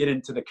 I get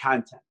into the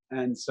content.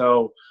 And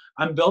so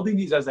I'm building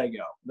these as I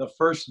go. The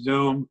first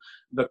Zoom,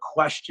 the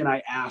question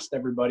I asked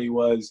everybody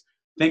was,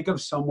 think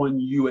of someone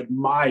you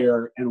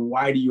admire and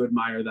why do you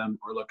admire them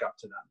or look up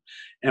to them?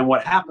 And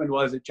what happened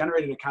was it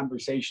generated a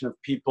conversation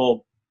of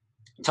people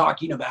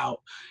talking about,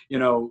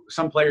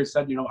 some players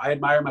said, I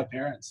admire my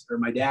parents or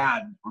my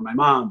dad or my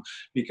mom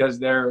because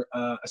they're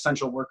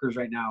essential workers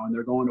right now and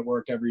they're going to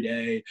work every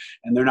day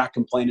and they're not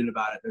complaining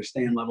about it. They're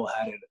staying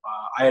level-headed.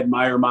 I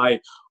admire my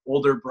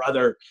older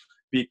brother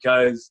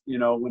because,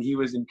 when he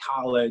was in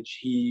college,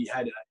 he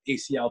had an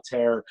ACL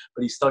tear,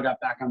 but he still got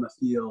back on the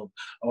field,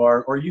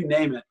 or you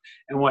name it.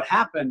 And what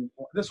happened,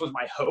 this was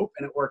my hope,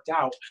 and it worked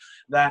out,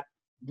 that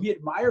we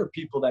admire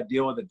people that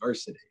deal with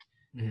adversity.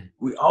 Mm-hmm.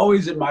 We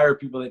always admire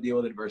people that deal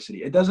with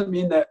adversity. It doesn't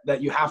mean that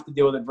you have to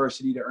deal with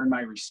adversity to earn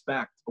my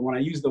respect. But when I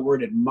use the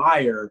word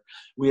admire,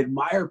 we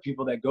admire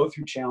people that go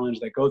through challenge,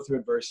 that go through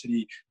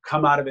adversity,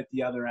 come out of it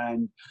the other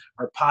end,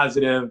 are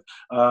positive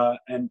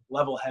and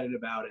level-headed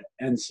about it.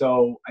 And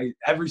so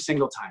every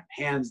single time,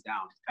 hands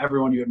down,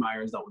 everyone you admire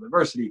has dealt with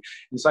adversity.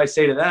 And so I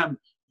say to them,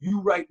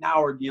 you right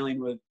now are dealing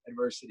with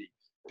adversity.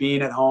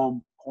 Being at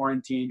home,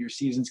 quarantined, your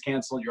season's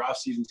canceled, your off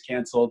season's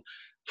canceled.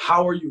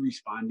 How are you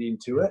responding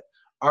to it?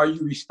 Are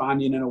you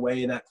responding in a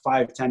way that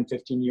 5, 10,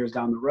 15 years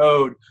down the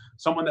road,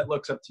 someone that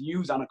looks up to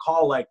you is on a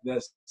call like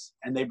this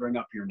and they bring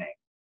up your name?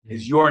 Mm-hmm.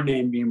 Is your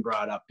name being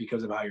brought up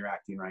because of how you're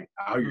acting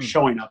how you're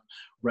showing up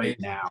right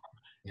now?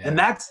 Yeah. And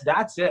that's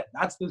it.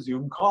 That's the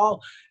Zoom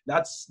call.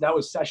 That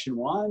was session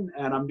 1,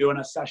 and I'm doing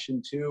a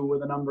session 2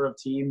 with a number of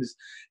teams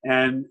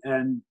and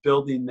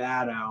building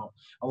that out.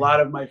 A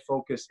lot of my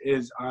focus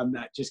is on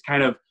that, just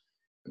kind of,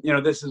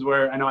 this is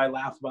where I know I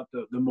laugh about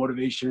the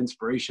motivation,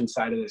 inspiration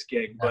side of this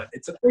gig, but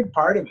it's a big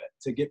part of it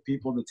to get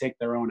people to take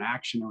their own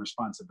action and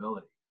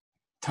responsibility.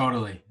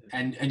 Totally.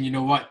 And you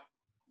know what?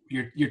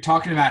 You're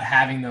talking about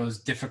having those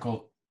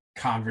difficult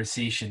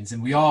conversations,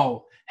 and we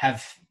all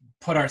have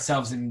put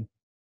ourselves in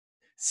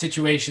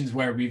situations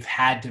where we've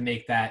had to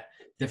make that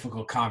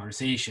difficult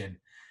conversation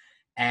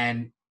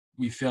and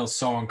we feel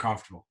so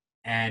uncomfortable.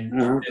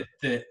 And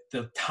the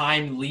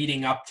time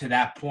leading up to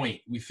that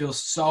point, we feel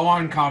so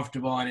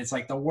uncomfortable, and it's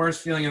like the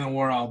worst feeling in the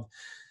world.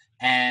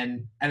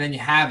 And then you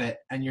have it,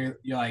 and you're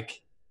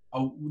like,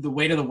 oh, the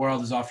weight of the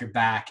world is off your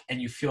back,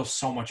 and you feel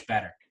so much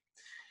better.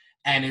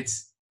 And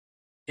it's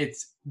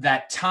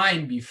that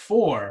time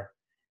before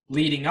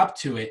leading up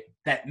to it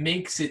that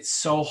makes it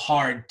so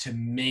hard to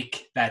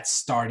make that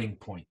starting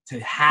point,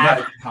 to have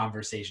a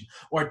conversation,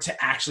 or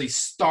to actually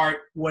start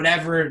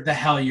whatever the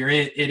hell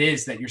it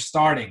is that you're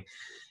starting.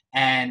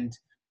 And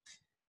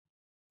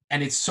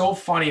it's so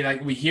funny,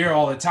 like we hear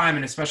all the time,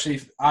 and especially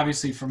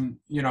obviously from,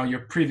 your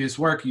previous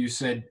work, you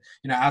said,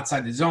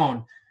 outside the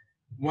zone,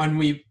 when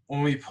we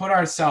put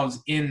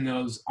ourselves in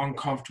those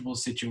uncomfortable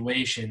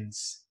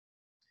situations,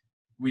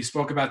 we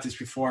spoke about this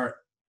before.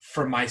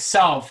 For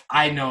myself,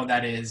 I know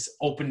that is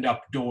opened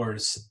up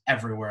doors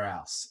everywhere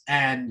else.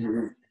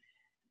 And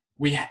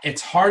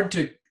it's hard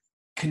to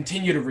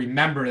continue to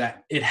remember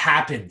that it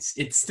happens.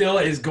 It still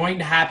is going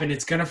to happen.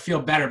 It's going to feel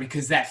better,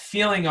 because that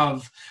feeling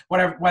of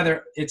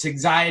whether it's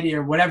anxiety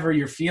or whatever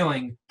you're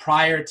feeling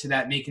prior to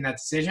that, making that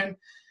decision,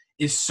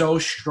 is so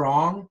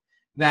strong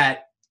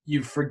that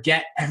you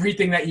forget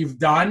everything that you've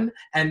done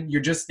and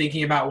you're just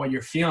thinking about what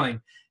you're feeling.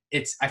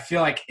 I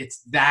feel like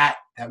it's that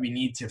we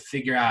need to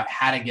figure out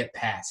how to get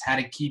past, how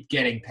to keep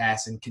getting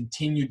past and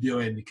continue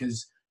doing,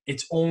 because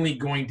it's only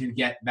going to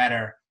get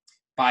better.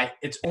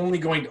 It's only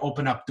going to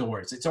open up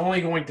doors. It's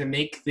only going to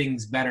make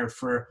things better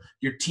for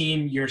your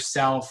team,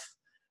 yourself,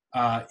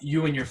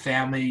 you and your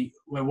family,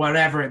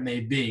 whatever it may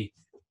be.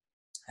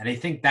 And I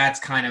think that's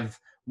kind of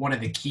one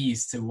of the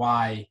keys to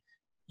why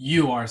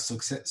you are so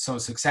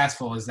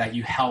successful, is that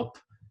you help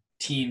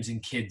teams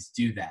and kids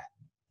do that.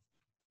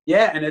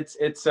 Yeah, and it's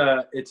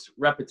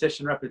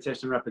repetition with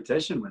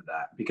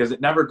that, because it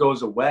never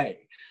goes away.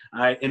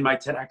 In my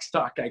TEDx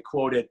talk, I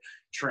quoted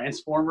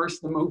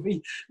Transformers, the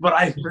movie, but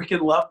I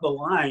freaking love the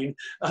line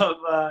of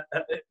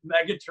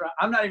Megatron.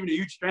 I'm not even a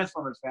huge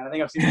Transformers fan. I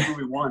think I've seen the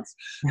movie once,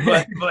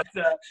 but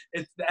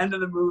it's the end of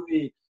the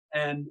movie,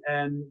 and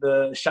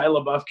the Shia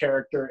LaBeouf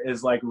character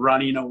is like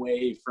running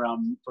away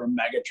from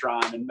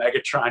Megatron, and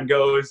Megatron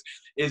goes,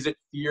 "Is it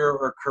fear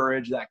or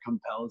courage that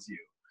compels you?"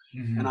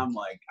 Mm-hmm. And I'm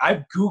like,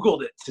 I've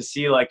Googled it to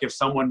see like if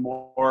someone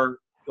more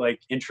like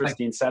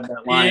interesting said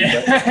that line,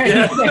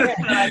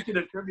 but I can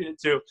attribute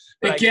it to.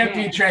 It can't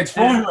be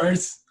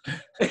Transformers.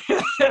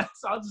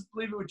 So I'll just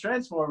leave it with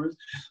Transformers.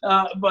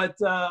 But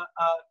I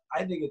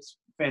think it's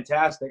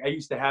fantastic. I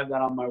used to have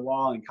that on my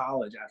wall in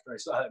college after I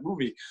saw that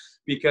movie,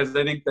 because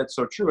I think that's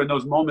so true. In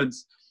those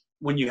moments,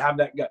 when you have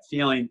that gut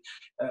feeling,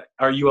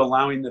 are you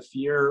allowing the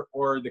fear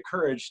or the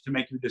courage to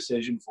make your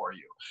decision for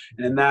you?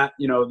 And that,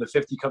 the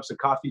 50 cups of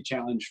coffee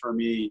challenge for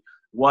me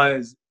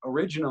was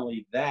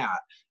originally that.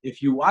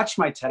 If you watch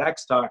my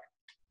TEDx talk,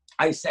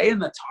 I say in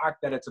the talk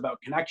that it's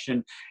about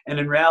connection. And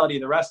in reality,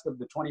 the rest of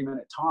the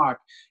 20-minute talk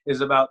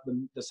is about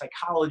the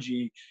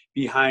psychology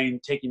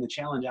behind taking the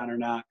challenge on or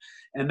not.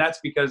 And that's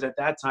because at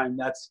that time,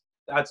 that's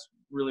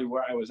really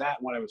where I was at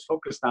and what I was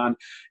focused on.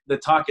 The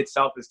talk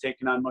itself has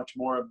taken on much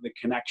more of the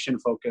connection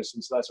focus.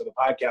 And so that's where the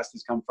podcast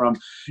has come from.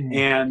 Mm-hmm.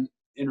 And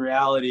in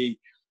reality,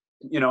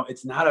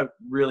 it's not a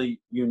really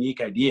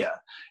unique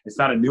idea. It's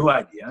not a new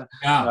idea.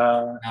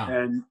 No.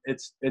 And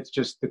it's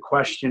just, the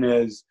question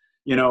is,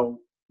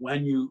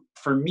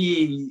 for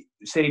me,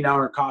 sitting down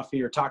with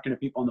coffee or talking to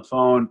people on the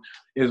phone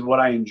is what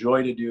I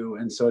enjoy to do.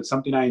 And so it's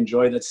something I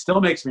enjoy that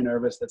still makes me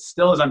nervous, that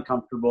still is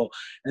uncomfortable.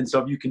 And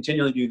so if you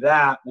continually do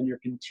that, then you're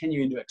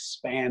continuing to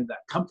expand that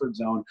comfort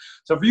zone.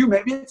 So for you,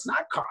 maybe it's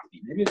not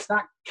coffee. Maybe it's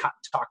not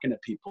talking to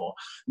people.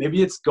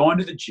 Maybe it's going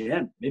to the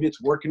gym. Maybe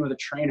it's working with a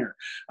trainer.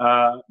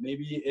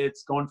 Maybe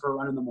it's going for a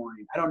run in the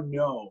morning. I don't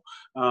know.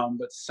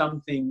 But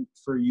something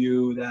for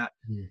you that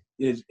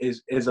is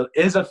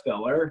a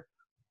filler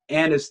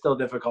and is still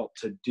difficult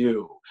to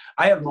do.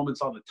 I have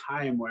moments all the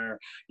time where,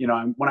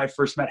 when I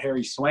first met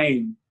Harry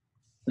Swain,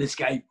 this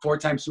guy,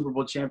 4-time Super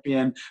Bowl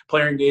champion,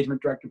 player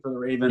engagement director for the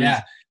Ravens,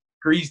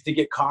 agrees to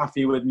get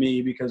coffee with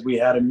me because we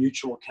had a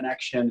mutual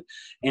connection.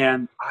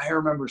 And I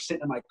remember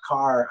sitting in my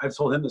car, I've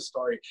told him the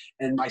story,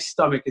 and my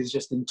stomach is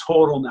just in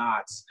total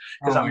knots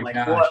because I'm like,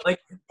 what?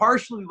 Like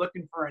partially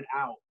looking for an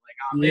out.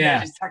 Like, maybe I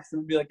just text him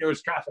and be like, there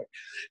was traffic.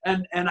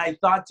 And I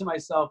thought to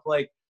myself,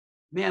 like,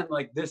 man,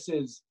 like this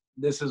is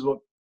what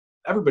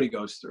everybody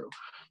goes through.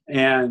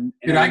 And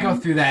dude, I go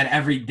through that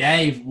every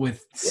day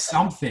with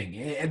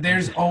something.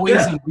 There's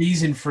always a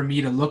reason for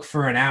me to look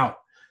for an out.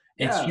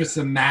 It's just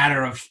a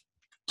matter of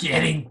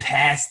getting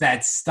past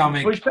that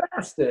stomach. Push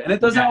past it. And it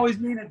doesn't always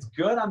mean it's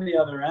good on the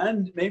other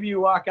end. Maybe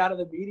you walk out of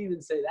the meeting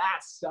and say,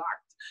 that sucked.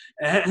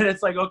 And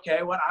it's like,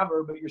 okay,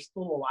 whatever, but you're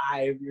still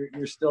alive.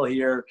 You're still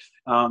here.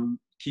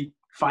 Keep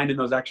finding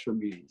those extra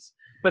meetings.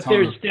 But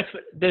there's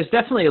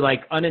definitely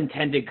like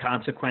unintended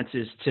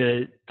consequences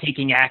to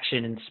taking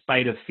action in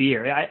spite of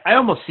fear. I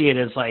almost see it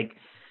as like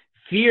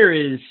fear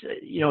is,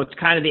 it's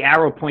kind of the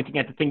arrow pointing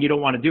at the thing you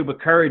don't want to do, but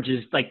courage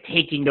is like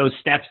taking those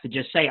steps to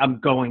just say, I'm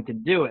going to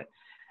do it.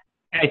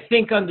 I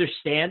think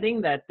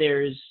understanding that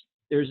there's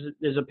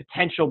a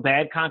potential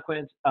bad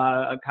consequence,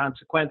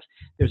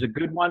 there's a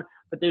good one,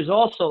 but there's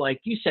also, like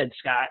you said,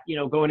 Scott,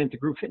 going into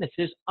group fitness,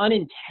 there's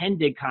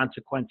unintended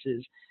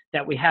consequences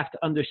that we have to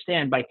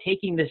understand by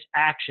taking this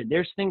action.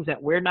 There's things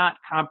that we're not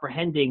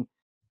comprehending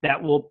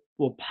that will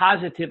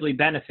positively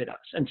benefit us.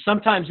 And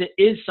sometimes it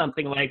is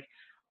something like,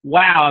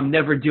 wow, I'm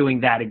never doing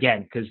that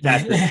again. Cause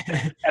that's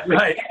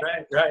right.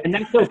 And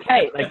that's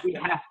okay. Like we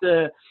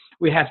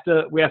have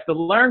to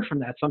learn from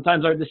that.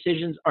 Sometimes our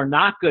decisions are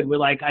not good. We're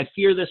like, I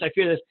fear this.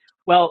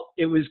 Well,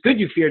 it was good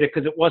you feared it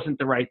because it wasn't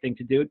the right thing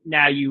to do.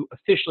 Now you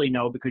officially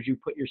know because you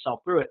put yourself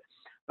through it.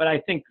 But I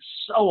think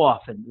so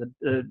often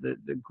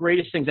the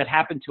greatest things that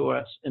happen to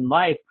us in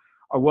life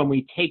are when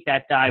we take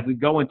that dive, we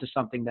go into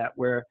something that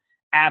we're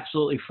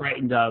absolutely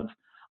frightened of.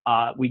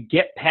 We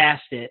get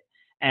past it,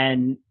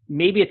 and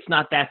maybe it's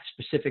not that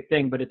specific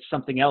thing, but it's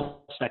something else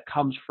that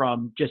comes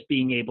from just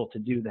being able to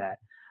do that.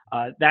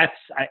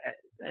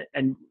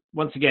 And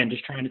once again,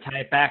 just trying to tie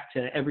it back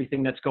to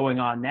everything that's going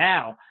on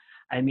now.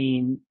 I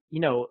mean,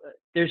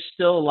 there's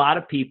still a lot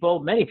of people,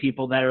 many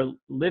people that are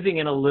living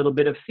in a little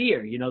bit of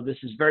fear. This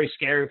is very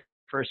scary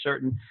for a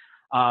certain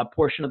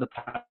portion of the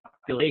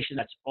population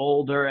that's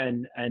older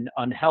and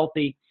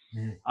unhealthy.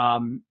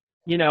 And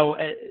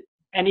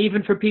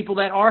even for people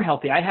that are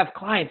healthy, I have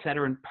clients that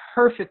are in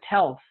perfect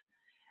health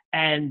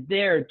and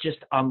they're just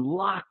on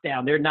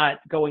lockdown. They're not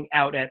going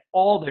out at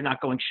all. They're not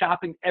going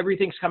shopping.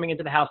 Everything's coming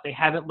into the house. They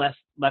haven't left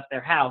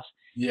their house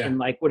in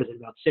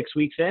about 6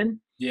 weeks in?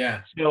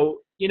 Yeah.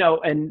 So,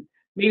 and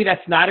maybe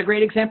that's not a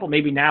great example.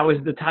 Maybe now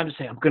is the time to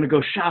say, I'm going to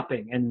go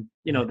shopping. And,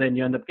 then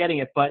you end up getting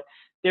it. But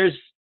there's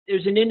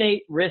an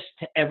innate risk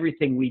to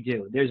everything we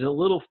do. There's a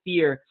little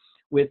fear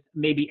with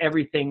maybe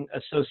everything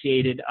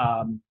associated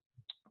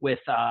with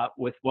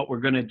what we're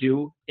going to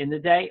do in the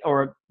day,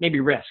 or maybe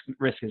risk.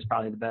 Risk is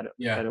probably the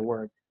better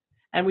word.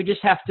 And we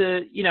just have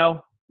to,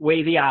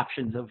 weigh the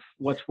options of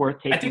what's worth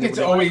taking. I think it's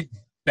always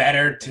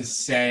better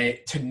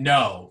to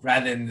know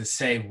rather than to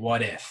say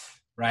what if,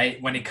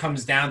 right? When it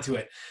comes down to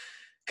it.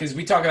 Because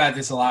we talk about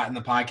this a lot in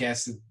the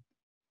podcast.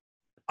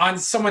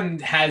 Someone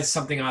has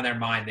something on their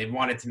mind. They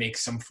wanted to make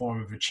some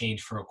form of a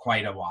change for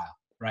quite a while,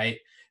 right?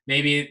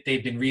 Maybe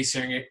they've been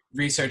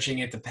researching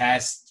it the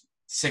past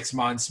 6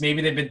 months.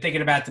 Maybe they've been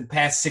thinking about it the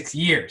past 6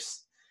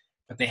 years,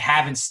 but they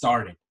haven't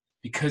started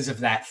because of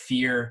that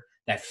fear,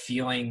 that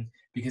feeling,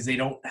 because they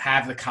don't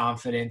have the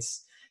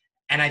confidence.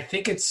 And I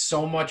think it's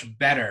so much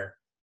better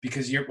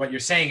because what you're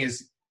saying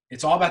is,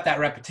 it's all about that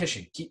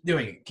repetition. Keep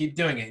doing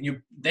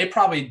it. They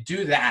probably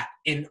do that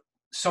in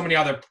so many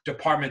other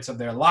departments of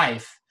their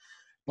life,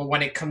 But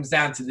when it comes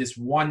down to this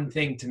one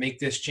thing to make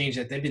this change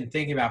that they've been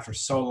thinking about for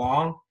so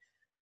long,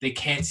 they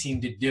can't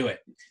seem to do it.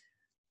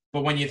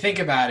 But when you think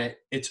about it,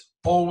 it's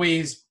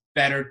always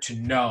better to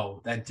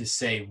know than to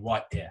say,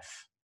 what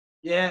if?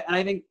 Yeah. And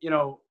I think,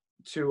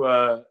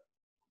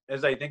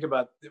 as I think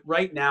about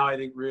right now, I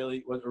think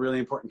really what a really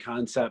important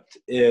concept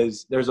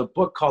is there's a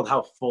book called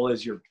How Full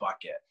Is Your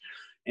Bucket?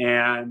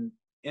 And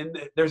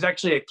there's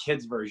actually a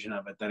kid's version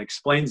of it that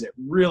explains it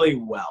really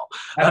well.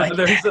 I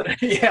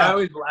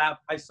always laugh.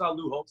 I saw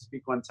Lou Holt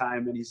speak one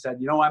time and he said,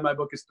 you know why my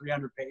book is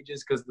 300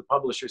 pages? Because the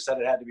publisher said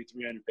it had to be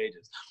 300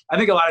 pages. I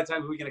think a lot of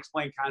times we can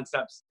explain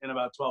concepts in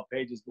about 12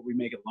 pages, but we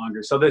make it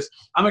longer. So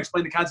I'm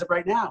explaining the concept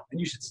right now and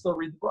you should still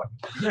read the book.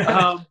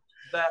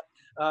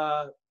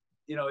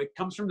 It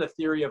comes from the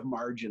theory of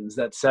margins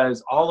that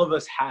says all of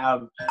us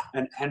have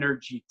an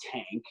energy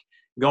tank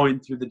going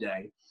through the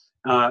day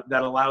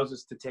that allows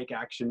us to take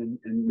action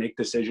and make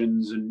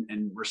decisions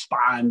and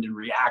respond and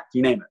react,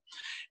 you name it.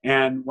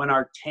 And when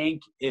our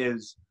tank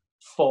is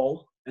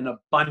full and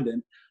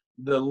abundant,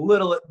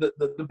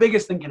 the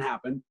biggest thing can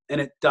happen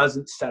and it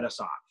doesn't set us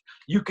off.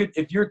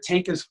 If your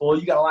tank is full,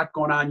 you got a lot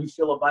going on, you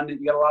feel abundant,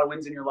 you got a lot of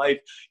wins in your life,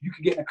 you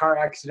could get in a car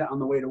accident on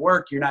the way to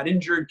work, you're not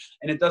injured,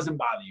 and it doesn't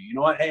bother you. You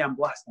know what? Hey, I'm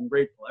blessed, I'm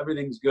grateful,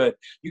 everything's good.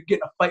 You can get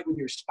in a fight with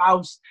your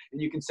spouse,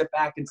 and you can sit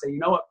back and say, you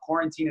know what?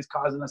 Quarantine is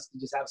causing us to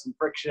just have some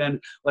friction.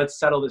 Let's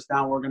settle this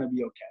down. We're going to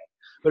be okay.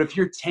 But if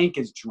your tank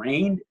is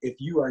drained, if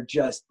you are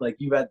just like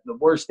you've had the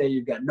worst day,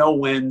 you've got no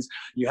wins,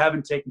 you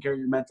haven't taken care of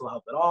your mental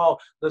health at all,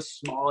 the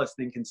smallest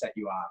thing can set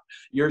you off.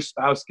 Your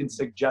spouse can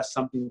suggest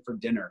something for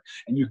dinner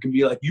and you can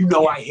be like,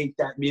 I hate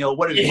that meal.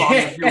 What is wrong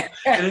with you?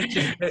 And it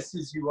just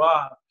pisses you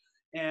off.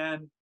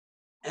 And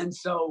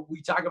so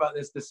we talk about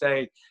this to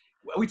say,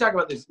 we talk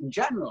about this in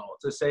general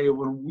to say,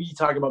 when we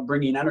talk about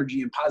bringing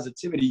energy and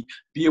positivity,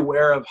 be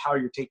aware of how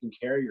you're taking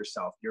care of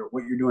yourself,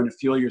 what you're doing to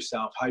fuel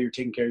yourself, how you're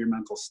taking care of your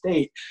mental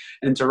state.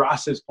 And to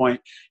Ross's point,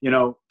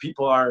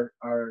 people are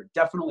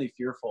definitely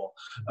fearful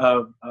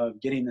of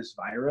getting this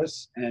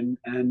virus, and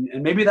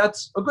maybe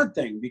that's a good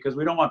thing because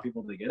we don't want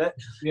people to get it.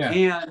 Yeah.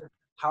 And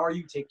how are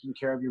you taking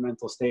care of your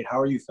mental state? How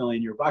are you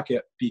filling your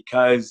bucket?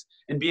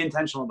 And be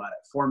intentional about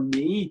it. For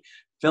me,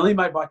 filling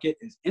my bucket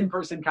is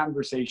in-person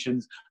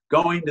conversations,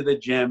 going to the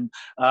gym,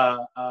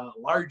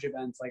 large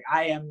events. Like,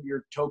 I am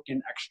your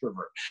token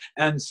extrovert.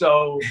 And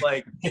so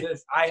I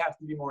have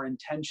to be more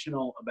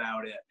intentional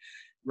about it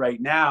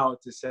right now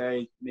to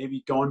say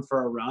maybe going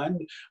for a run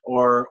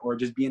or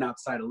just being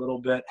outside a little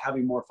bit,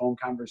 having more phone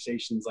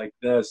conversations like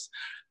this,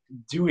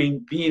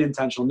 being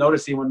intentional,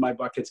 noticing when my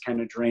bucket's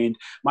kind of drained.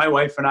 My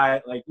wife and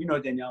I,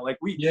 Danielle,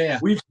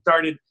 we've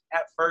started.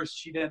 At first,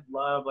 she didn't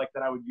love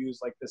that I would use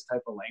this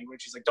type of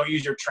language. She's like, don't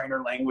use your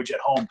trainer language at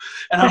home.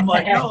 And I'm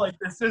like, no,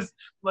 this is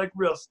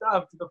real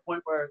stuff, to the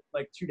point where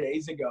 2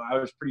 days ago, I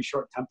was pretty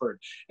short tempered.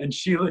 And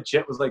she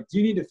legit was like, do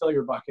you need to fill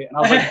your bucket? And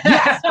I was like,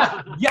 yes,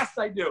 yes,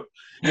 I do.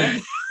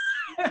 And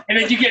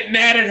then you get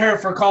mad at her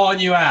for calling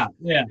you out.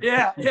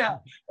 Yeah. Yeah.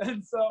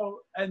 And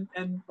so, and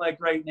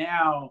right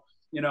now,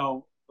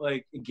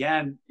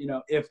 again,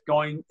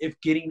 if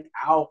getting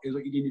out is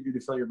what you need to do to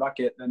fill your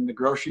bucket, then the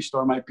grocery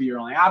store might be your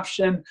only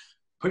option.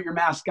 Put your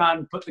mask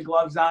on, put the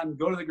gloves on,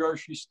 go to the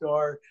grocery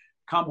store,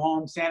 come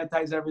home,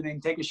 sanitize everything,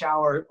 take a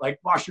shower,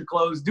 wash your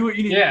clothes, do what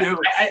you need to do.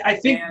 I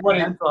think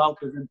mental health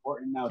is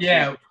important now.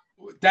 Yeah,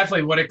 too.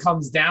 Definitely. What it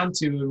comes down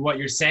to and what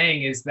you're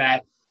saying is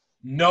that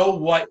know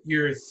what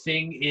your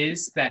thing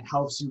is that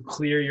helps you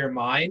clear your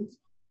mind.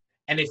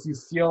 And if you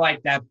feel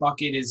like that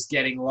bucket is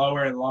getting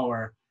lower and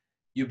lower,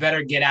 you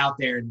better get out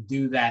there and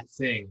do that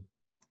thing.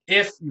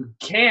 If you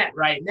can't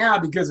right now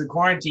because of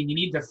quarantine, you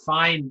need to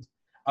find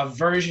a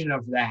version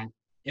of that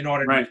in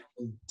order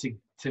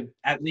to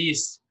at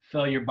least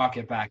fill your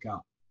bucket back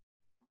up.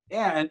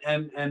 Yeah,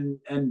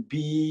 and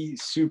be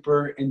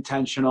super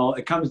intentional.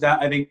 It comes down,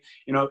 I think,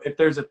 if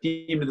there's a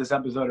theme to this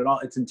episode at all,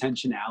 it's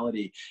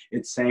intentionality.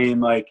 It's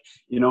saying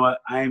you know what,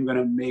 I'm going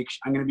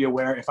to be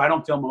aware. If I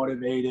don't feel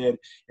motivated,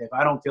 if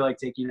I don't feel like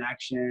taking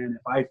action,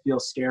 if I feel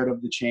scared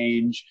of the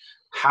change,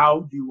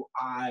 how do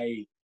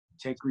I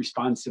take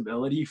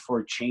responsibility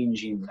for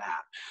changing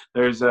that?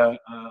 There's I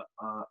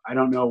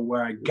don't know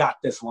where I got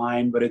this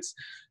line, but it's,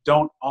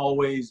 don't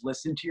always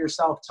listen to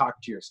yourself,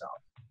 talk to yourself.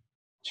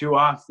 Too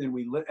often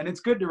and it's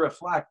good to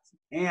reflect,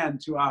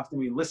 and too often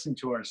we listen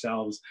to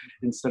ourselves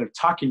instead of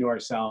talking to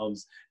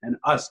ourselves and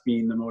us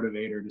being the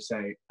motivator to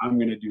say, I'm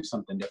going to do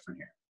something different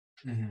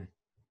here.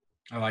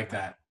 Mm-hmm. I like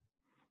that.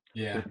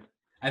 Yeah.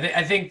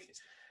 I think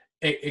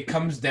it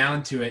comes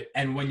down to it.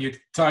 And when you're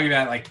talking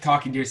about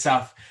talking to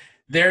yourself,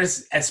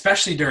 there's,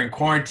 especially during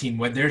quarantine,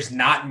 when there's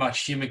not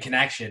much human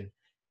connection,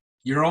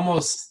 you're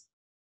almost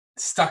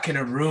stuck in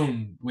a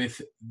room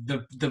with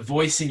the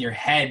voice in your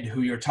head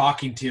who you're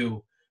talking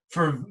to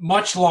for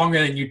much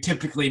longer than you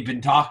typically been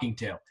talking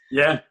to.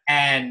 Yeah.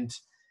 And,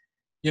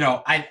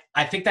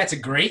 I think that's a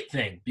great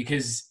thing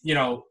because,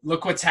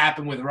 look what's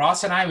happened with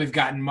Ross and I. We've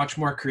gotten much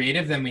more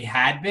creative than we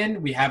had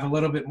been. We have a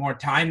little bit more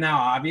time now,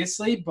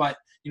 obviously, but,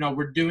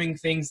 we're doing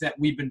things that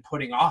we've been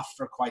putting off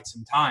for quite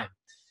some time.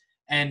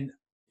 And,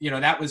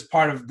 that was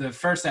part of the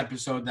first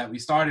episode that we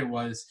started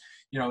was,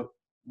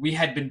 we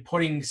had been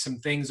putting some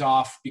things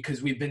off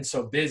because we've been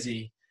so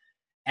busy.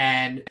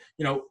 And,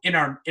 in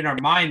our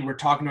mind, we're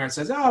talking to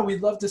ourselves, oh,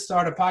 we'd love to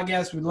start a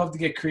podcast. We'd love to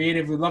get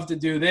creative. We'd love to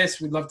do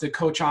this. We'd love to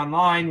coach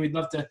online. We'd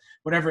love to,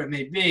 whatever it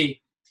may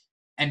be.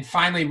 And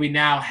finally, we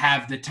now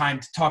have the time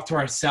to talk to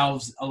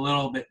ourselves a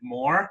little bit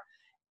more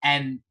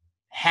and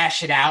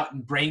hash it out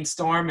and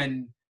brainstorm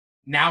and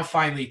now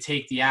finally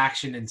take the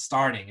action and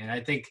starting. And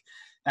I think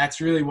that's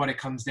really what it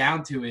comes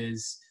down to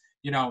is,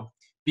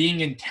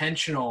 being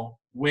intentional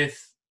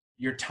with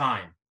your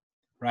time.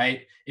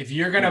 Right? If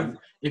you're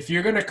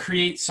gonna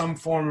create some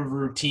form of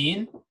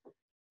routine,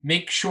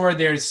 make sure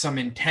there's some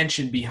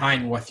intention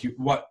behind what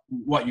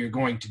you're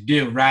going to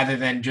do, rather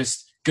than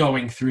just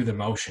going through the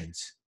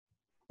motions.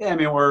 Yeah, I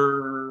mean,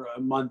 we're a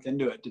month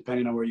into it,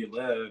 depending on where you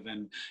live,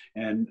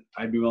 and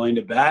I'd be willing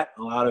to bet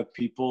a lot of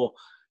people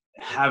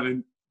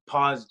haven't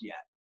paused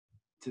yet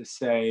to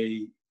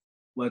say,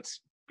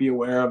 let's be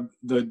aware of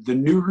the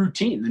new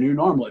routine, the new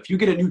normal. If you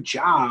get a new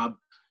job,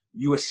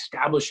 you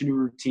establish a new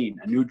routine,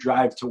 a new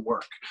drive to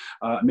work,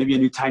 maybe a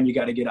new time you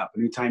got to get up, a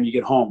new time you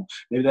get home.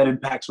 Maybe that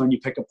impacts when you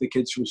pick up the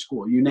kids from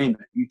school, you name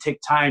it. You take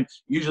time.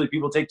 Usually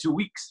people take 2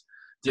 weeks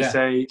to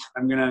say,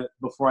 I'm going to,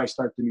 before I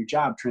start the new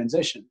job,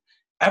 transition.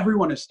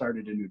 Everyone has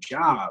started a new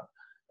job,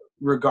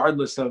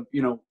 regardless of,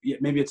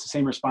 maybe it's the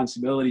same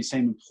responsibility,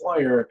 same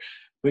employer,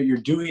 but you're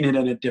doing it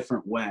in a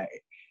different way.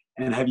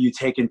 And have you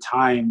taken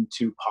time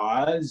to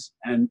pause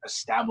and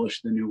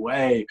establish the new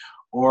way?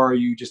 Or are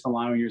you just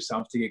allowing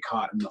yourself to get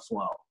caught in the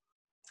flow?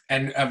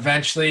 And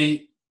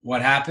eventually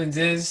what happens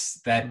is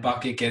that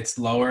bucket gets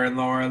lower and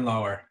lower and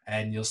lower,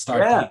 and you'll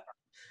start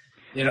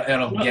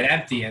it'll get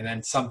empty, and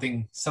then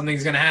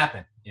something's going to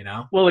happen,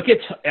 Well, it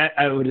gets,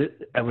 I would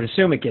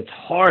assume it gets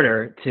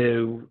harder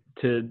to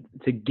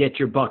get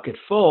your bucket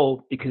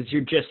full because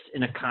you're just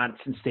in a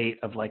constant state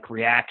of like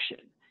reaction.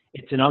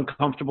 It's an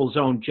uncomfortable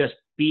zone just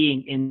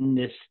being in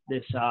this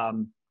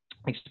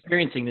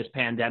experiencing this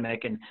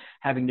pandemic and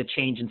having to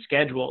change in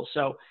schedule.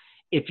 So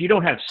if you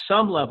don't have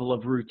some level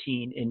of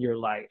routine in your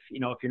life,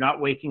 if you're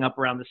not waking up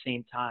around the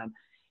same time,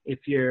 if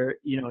you're,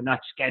 not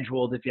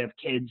scheduled, if you have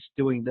kids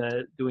doing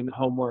the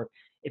homework,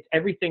 if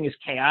everything is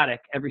chaotic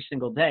every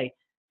single day,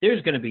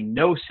 there's going to be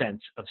no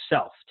sense of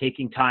self.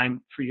 Taking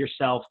time for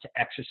yourself to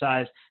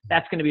exercise,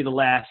 that's going to be the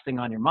last thing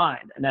on your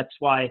mind. And that's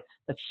why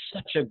that's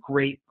such a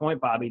great point,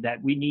 Bobby,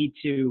 that we need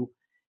to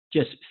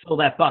just fill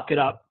that bucket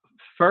up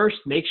first,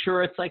 make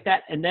sure it's like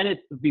that, and then it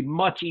will be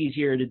much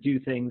easier to do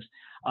things.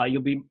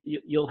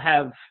 You'll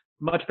have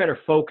much better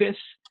focus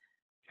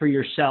for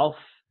yourself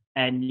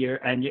and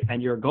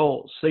your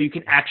goals, so you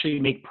can actually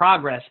make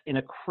progress in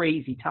a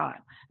crazy time.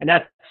 And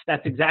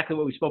that's exactly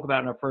what we spoke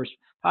about in our first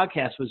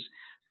podcast, was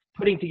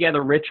putting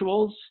together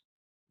rituals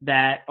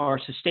that are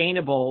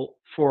sustainable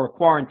for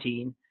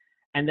quarantine,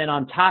 and then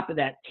on top of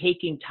that,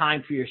 taking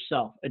time for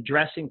yourself,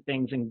 addressing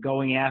things and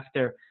going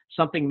after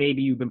something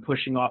maybe you've been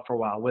pushing off for a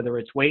while, whether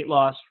it's weight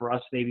loss. For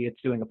us, maybe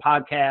it's doing a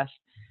podcast.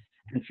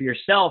 And for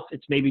yourself,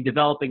 it's maybe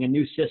developing a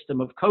new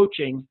system of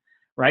coaching,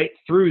 right,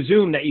 through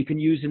Zoom that you can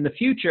use in the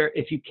future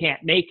if you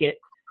can't make it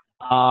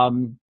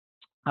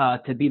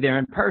to be there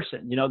in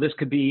person. This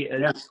could be,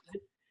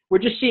 we're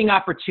just seeing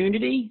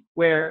opportunity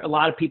where a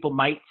lot of people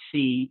might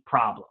see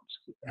problems.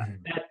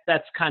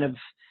 That's kind of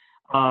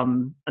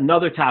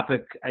another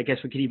topic I guess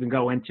we could even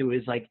go into,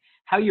 is like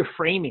how you're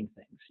framing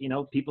things.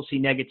 People see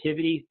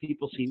negativity,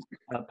 people see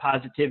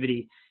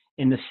positivity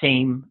in the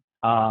same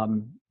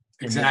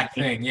exact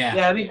thing.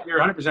 Yeah, I think you're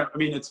 100%. I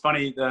mean, it's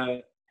funny,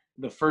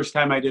 the first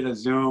time I did a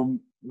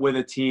Zoom with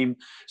a team.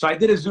 So I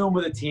did a Zoom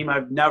with a team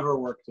I've never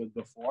worked with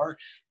before,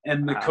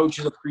 and the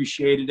coaches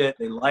appreciated it.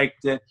 They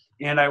liked it.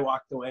 And I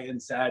walked away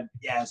and said,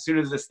 yeah, as soon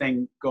as this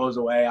thing goes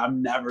away,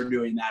 I'm never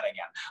doing that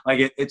again.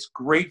 Like it's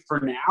great for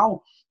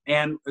now.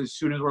 And as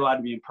soon as we're allowed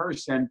to be in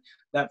person,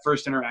 that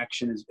first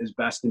interaction is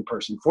best in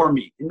person for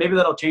me. And maybe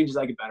that'll change as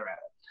I get better at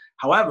it.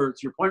 However, to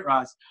your point,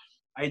 Ross,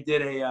 I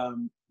did a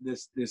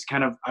this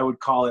kind of, I would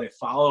call it a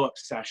follow-up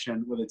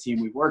session with a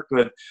team we've worked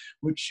with,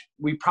 which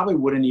we probably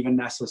wouldn't even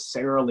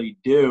necessarily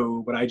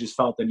do, but I just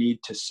felt the need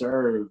to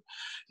serve.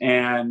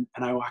 And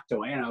I walked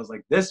away and I was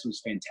like, this was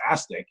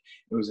fantastic.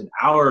 It was an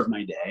hour of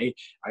my day.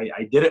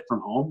 I did it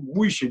from home.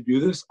 We should do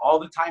this all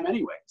the time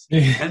anyways.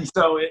 And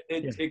so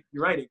you're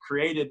right. It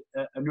created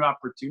a new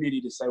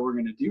opportunity to say, we're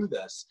going to do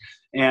this.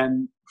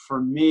 And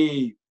for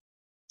me,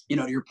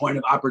 to your point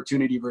of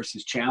opportunity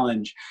versus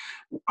challenge,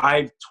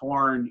 I've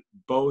torn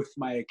both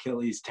my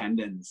Achilles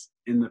tendons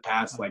in the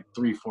past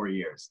 3-4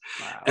 years.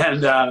 Wow.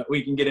 And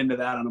we can get into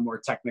that on a more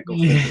technical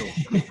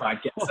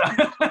podcast.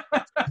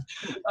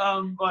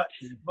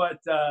 But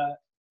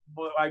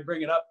I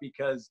bring it up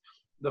because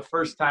the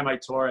first time I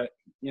tore it,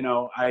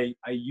 I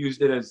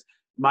used it as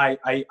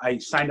I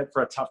signed up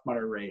for a Tough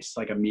Mudder race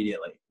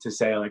immediately to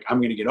say I'm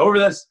going to get over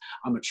this.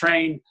 I'm going to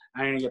train.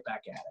 I'm going to get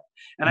back at it.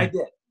 And I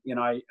did.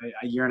 A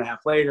year and a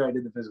half later, I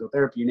did the physical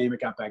therapy, you name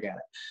it, got back at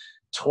it.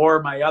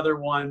 tore my other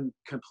one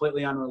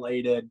completely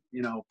unrelated,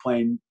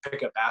 playing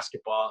pickup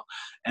basketball.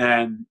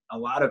 And a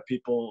lot of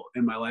people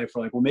in my life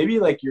were like, well, maybe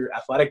like your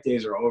athletic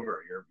days are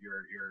over,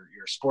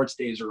 your sports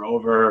days are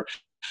over,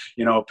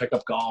 pick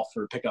up golf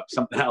or pick up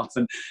something else.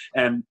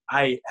 And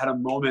I had a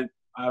moment,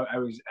 I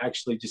was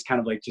actually just kind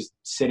of like just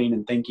sitting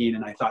and thinking,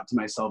 and I thought to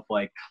myself,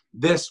 like,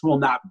 this will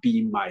not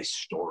be my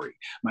story.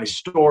 My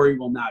story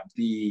will not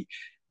be,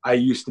 I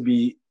used to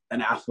be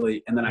an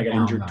athlete and then I got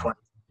injured twice.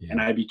 Yeah.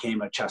 And I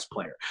became a chess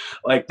player.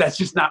 Like, that's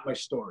just not my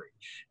story.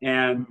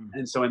 And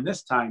so in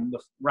this time,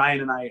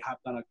 Ryan and I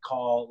hopped on a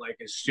call, like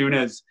as soon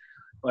as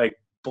like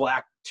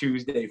Black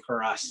Tuesday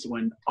for us,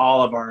 when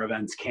all of our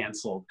events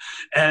canceled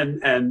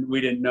and we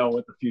didn't know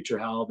what the future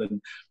held.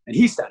 And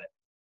he said it.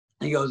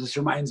 He goes, this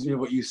reminds me of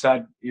what you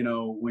said,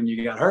 when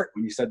you got hurt,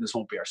 when you said this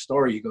won't be our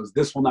story. He goes,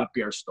 this will not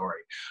be our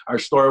story. Our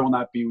story will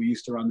not be, we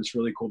used to run this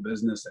really cool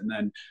business and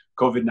then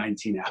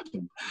COVID-19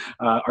 happened.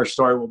 Our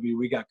story will be,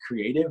 we got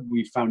creative.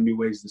 We found new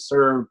ways to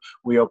serve.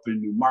 We opened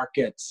new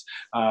markets,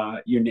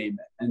 you name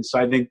it. And so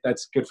I think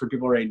that's good for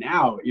people right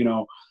now.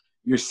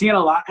 You're seeing a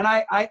lot, and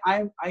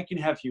I can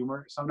have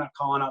humor, so I'm not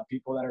calling out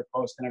people that are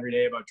posting every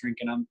day about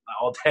drinking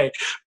all day,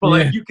 but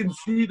like you can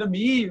see the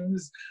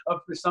memes of,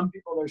 for some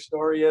people, their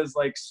story is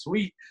like,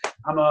 sweet,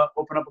 I'm gonna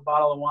open up a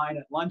bottle of wine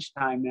at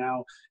lunchtime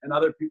now, and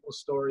other people's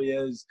story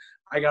is,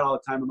 I got all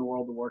the time in the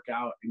world to work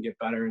out and get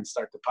better and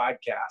start the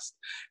podcast.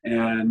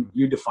 And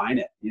you define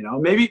it,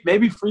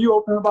 maybe for you,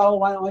 opening a bottle of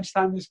wine at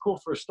lunchtime is cool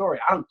for a story.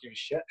 I don't give a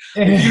shit.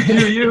 You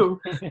do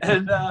you.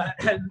 And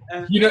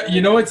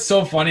what's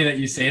so funny that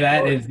you say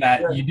that is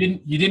that you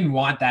didn't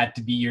want that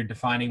to be your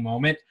defining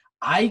moment.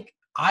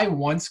 I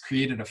once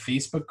created a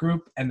Facebook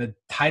group, and the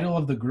title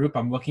of the group,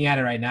 I'm looking at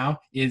it right now,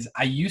 is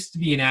I used to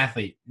be an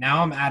athlete.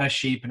 Now I'm out of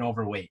shape and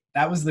overweight.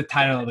 That was the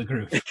title of the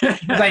group. Because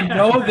I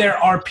know there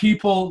are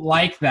people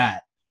like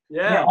that.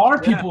 Yeah, there are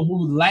people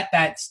who let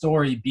that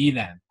story be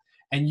them.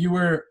 And you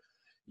were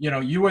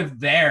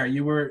there.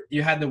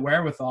 You had the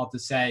wherewithal to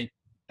say,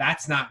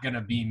 that's not going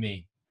to be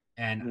me.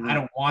 And I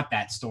don't want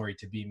that story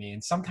to be me.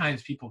 And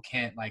sometimes people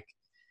can't,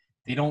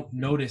 they don't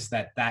notice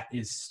that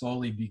is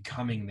slowly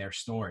becoming their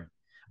story.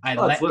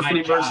 It's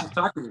listening versus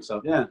talking to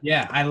yourself.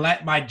 Yeah. I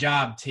let my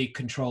job take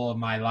control of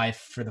my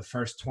life for the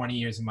first 20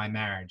 years of my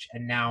marriage.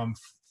 And now I'm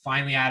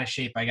finally out of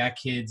shape. I got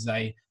kids.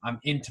 I'm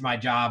into my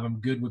job.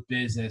 I'm good with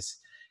business.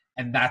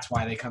 And that's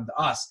why they come to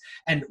us.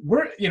 And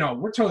we're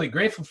totally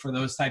grateful for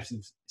those types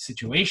of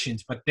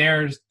situations, but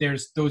there's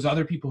those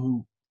other people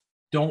who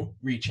don't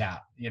reach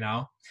out,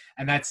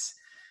 and that's,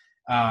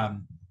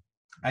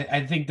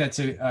 I think that's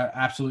a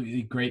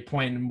absolutely great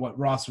point. And what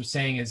Ross was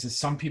saying is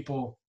some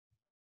people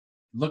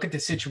look at the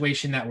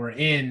situation that we're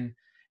in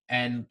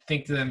and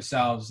think to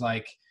themselves,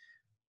 like,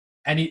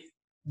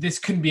 this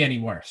couldn't be any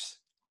worse.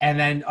 And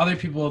then other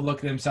people would look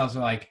at themselves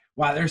and like,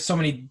 wow, there's so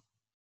many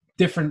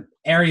different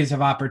areas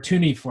of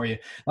opportunity for you.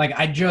 Like,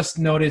 I just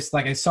noticed,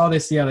 like, I saw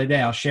this the other day,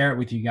 I'll share it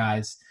with you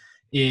guys,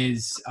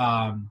 is,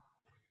 I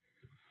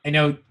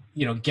know,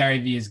 Gary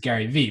Vee is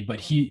Gary Vee, but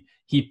he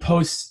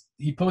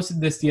posted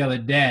this the other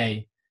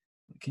day.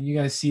 Can you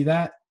guys see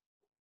that?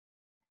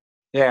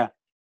 Yeah.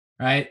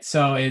 Right.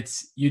 So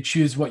it's, you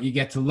choose what you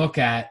get to look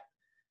at: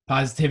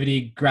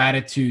 positivity,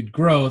 gratitude,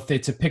 growth.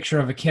 It's a picture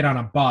of a kid on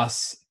a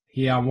bus.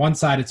 On one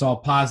side, it's all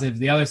positive.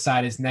 The other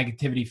side is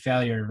negativity,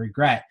 failure, and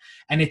regret.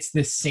 And it's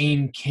the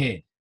same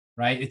kid,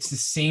 right? It's the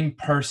same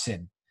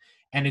person.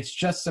 And it's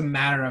just a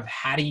matter of,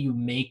 how do you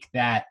make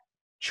that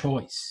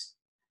choice,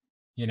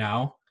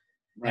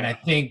 Right. And I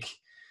think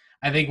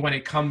when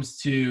it comes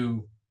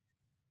to,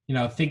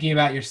 thinking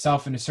about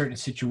yourself in a certain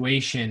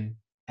situation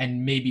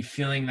and maybe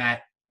feeling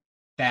that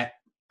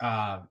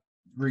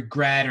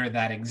regret or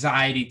that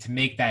anxiety to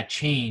make that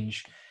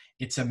change,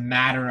 it's a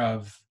matter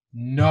of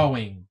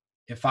knowing,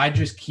 if I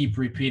just keep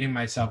repeating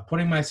myself,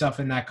 putting myself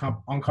in that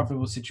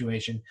uncomfortable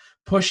situation,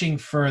 pushing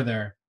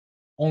further,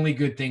 only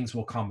good things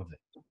will come of it.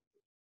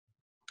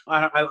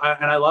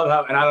 I love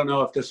how, and I don't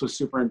know if this was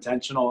super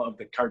intentional of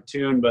the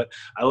cartoon, but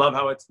I love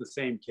how it's the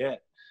same kid.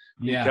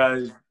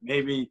 Because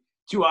maybe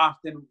too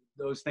often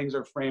those things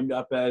are framed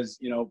up as,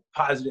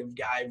 positive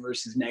guy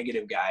versus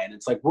negative guy. And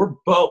it's like, we're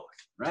both,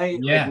 right?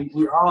 Yeah. Like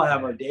we all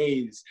have our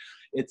days.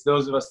 It's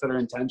those of us that are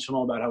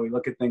intentional about how we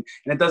look at things.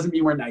 And it doesn't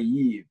mean we're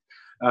naive.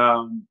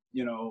 Ryan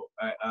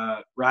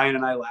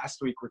and I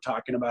last week were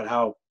talking about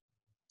how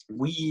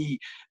we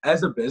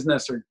as a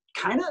business are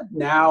kind of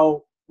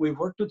now, we've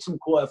worked with some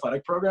cool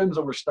athletic programs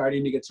and we're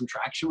starting to get some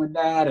traction with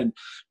that. And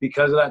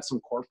because of that,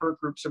 some corporate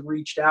groups have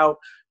reached out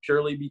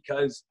purely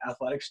because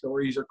athletic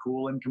stories are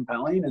cool and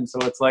compelling. And so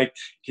it's like,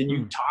 can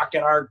you talk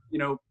at our,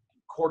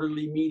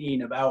 quarterly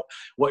meeting about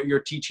what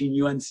you're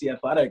teaching UNC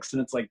athletics?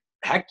 And it's like,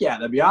 heck yeah,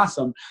 that'd be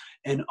awesome.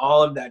 And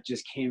all of that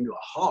just came to a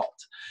halt.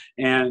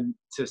 And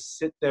to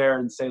sit there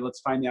and say,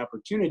 let's find the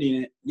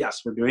opportunity.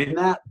 Yes, we're doing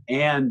that.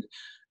 And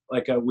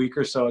like a week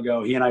or so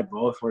ago, he and I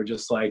both were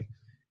just like,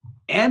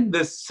 and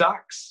this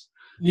sucks,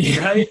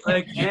 right?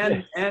 Like,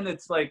 and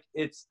it's like,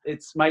 it's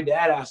my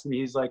dad asked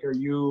me, he's like, are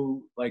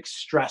you like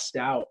stressed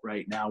out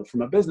right now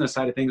from a business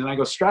side of things? And I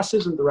go, stress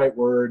isn't the right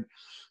word.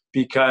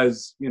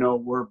 because, you know,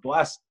 we're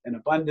blessed and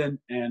abundant,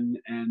 and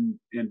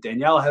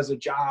Danielle has a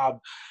job.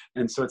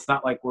 And so it's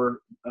not like we're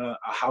a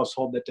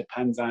household that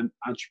depends on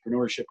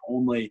entrepreneurship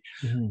only.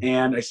 Mm-hmm.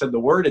 And I said, the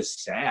word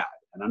is sad.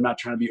 And I'm not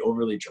trying to be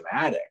overly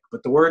dramatic,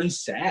 but the word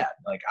is sad.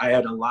 Like, I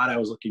had a lot I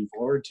was looking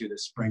forward to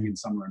this spring and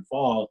summer and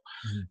fall,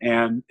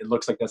 and it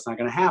looks like that's not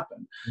going to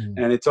happen.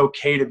 And it's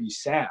okay to be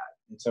sad.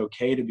 It's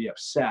okay to be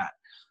upset,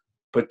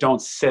 but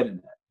don't sit in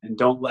it, and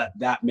don't let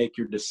that make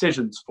your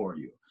decisions for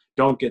you.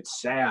 Don't get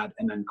sad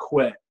and then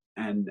quit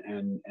and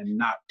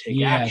not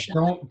take action.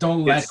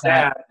 Don't let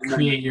that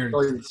create your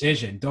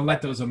decision. Don't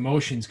let those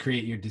emotions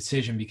create your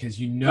decision, because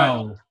you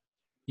know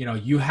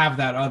you have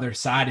that other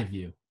side of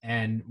you.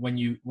 And when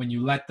you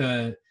let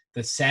the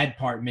sad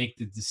part make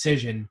the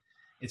decision,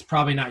 it's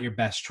probably not your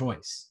best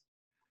choice.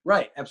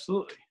 Right.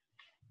 Absolutely.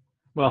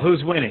 Well,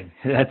 who's winning?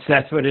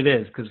 That's what it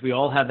is, because we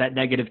all have that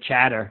negative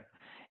chatter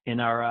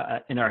in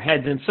our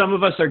heads, and some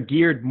of us are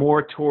geared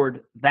more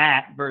toward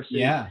that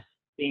versus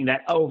being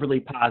that overly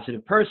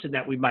positive person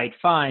that we might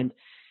find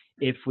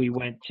if we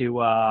went to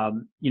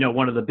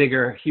one of the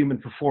bigger human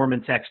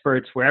performance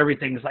experts, where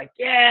everything's like,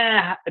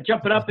 yeah,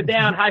 jumping up and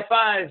down, high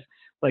fives,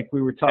 like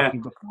we were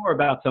talking before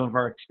about some of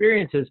our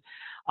experiences.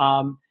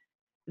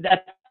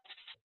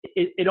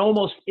 It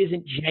almost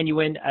isn't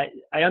genuine.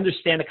 I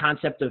understand the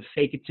concept of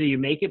fake it till you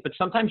make it, but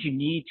sometimes you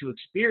need to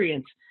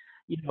experience,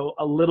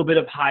 a little bit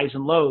of highs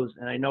and lows.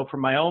 And I know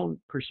from my own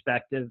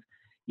perspective,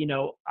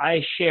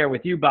 I share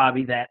with you,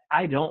 Bobby, that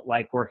I don't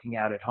like working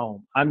out at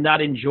home. I'm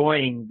not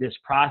enjoying this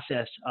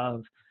process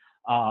of,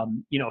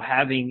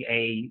 having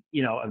a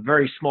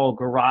very small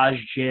garage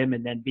gym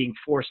and then being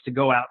forced to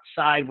go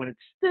outside when it's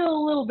still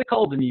a little bit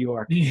cold in New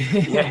York.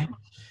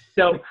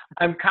 So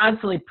I'm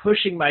constantly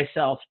pushing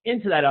myself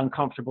into that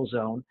uncomfortable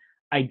zone.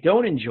 I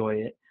don't enjoy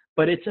it,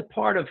 but it's a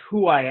part of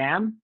who I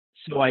am.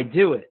 So I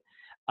do it.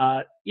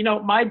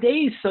 My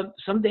days,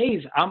 some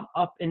days I'm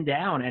up and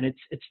down, and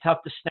it's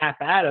tough to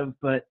snap out of,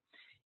 but,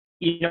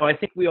 I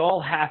think we all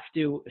have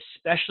to,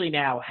 especially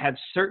now, have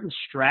certain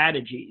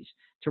strategies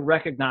to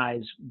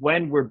recognize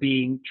when we're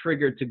being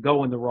triggered to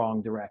go in the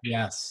wrong direction.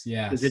 Yes.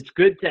 Because it's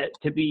good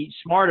to be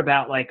smart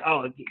about, like,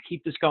 oh,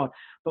 keep this going.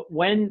 But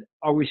when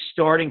are we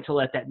starting to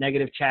let that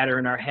negative chatter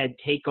in our head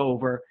take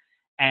over,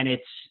 and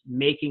it's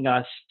making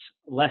us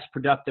less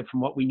productive from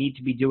what we need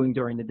to be doing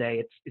during the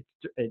day?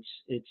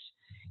 It's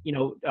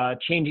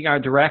changing our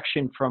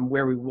direction from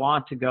where we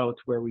want to go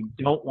to where we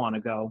don't want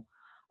to go.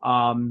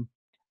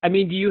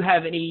 Do you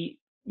have any,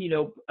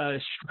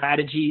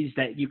 strategies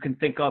that you can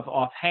think of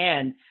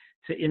offhand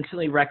to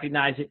instantly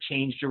recognize it,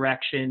 change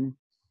direction,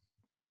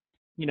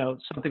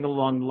 something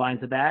along the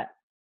lines of that?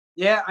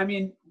 Yeah. I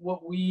mean,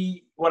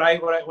 what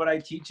I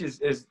teach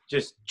is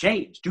just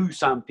change, do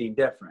something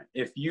different.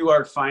 If you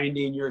are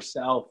finding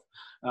yourself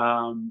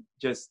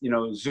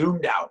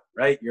zoomed out,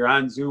 right? You're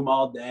on Zoom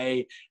all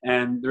day,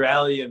 and the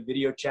reality of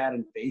video chat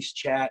and face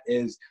chat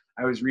is,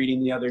 I was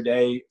reading the other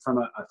day from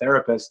a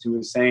therapist who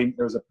was saying,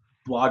 there was a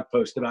blog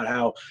post about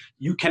how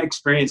you can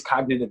experience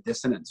cognitive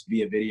dissonance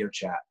via video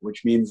chat,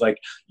 which means like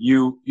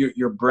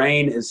your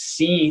brain is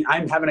seeing,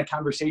 I'm having a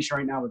conversation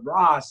right now with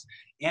Ross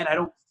and I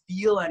don't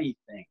feel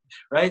anything,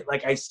 right?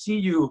 Like, I see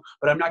you,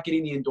 but I'm not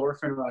getting the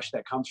endorphin rush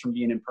that comes from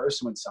being in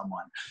person with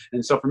someone.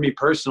 And so for me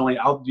personally,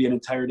 I'll be an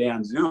entire day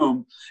on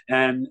Zoom,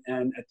 and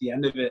at the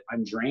end of it,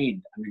 I'm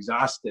drained, I'm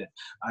exhausted,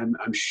 I'm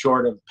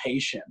short of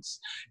patience.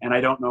 And I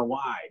don't know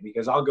why,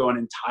 because I'll go an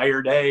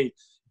entire day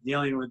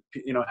dealing with,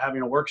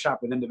 having a workshop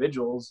with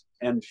individuals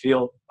and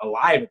feel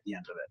alive at the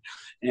end of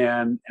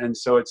it. And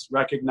so it's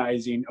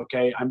recognizing,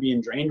 okay, I'm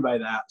being drained by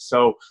that.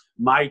 So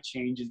my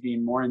change is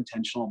being more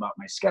intentional about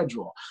my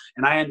schedule.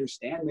 And I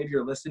understand, maybe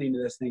you're listening to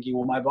this thinking,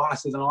 well, my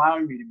boss isn't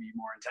allowing me to be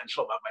more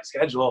intentional about my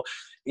schedule.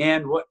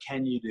 And what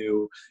can you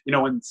do?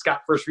 When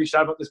Scott first reached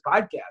out about this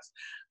podcast,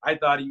 I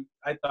thought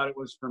it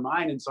was for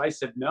mine. And so I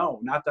said,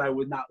 no, not that I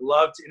would not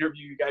love to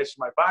interview you guys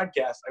for my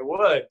podcast. I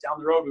would. Down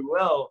the road, we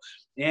will.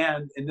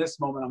 And in this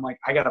moment, I'm like,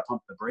 I got to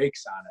pump the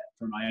brakes on it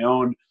for my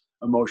own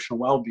emotional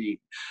well-being.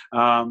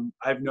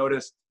 I've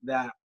noticed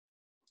that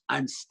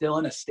I'm still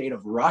in a state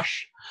of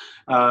rush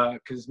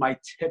because my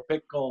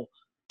typical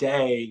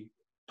day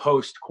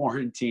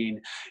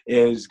post-quarantine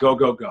is go,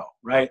 go, go,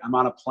 right? I'm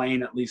on a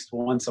plane at least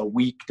once a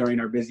week during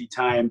our busy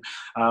time.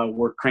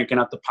 We're cranking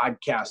out the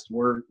podcast.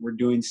 We're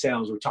doing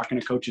sales. We're talking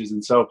to coaches.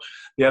 And so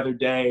the other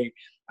day,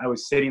 I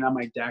was sitting on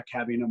my deck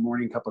having a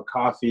morning cup of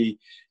coffee,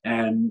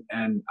 and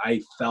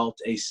I felt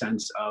a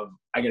sense of,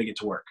 I got to get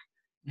to work.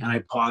 And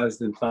I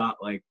paused and thought,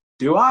 like,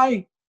 do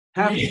I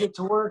have to get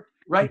to work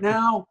right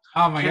now?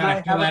 Oh my God,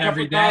 I feel that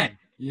every day.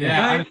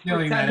 Yeah, I'm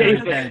feeling that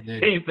every day,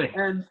 dude.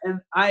 And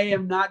I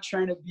am not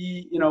trying to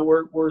be,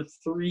 we're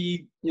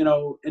three,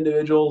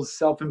 individuals,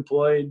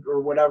 self-employed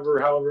or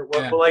whatever, however it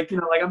works.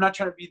 But I'm not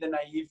trying to be the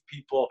naive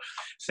people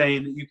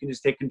saying that you can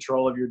just take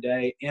control of your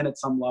day and at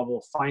some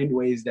level find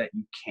ways that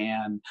you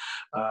can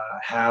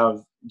have,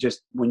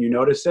 just when you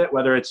notice it,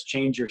 whether it's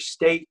change your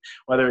state,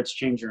 whether it's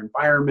change your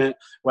environment,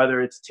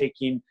 whether it's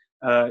taking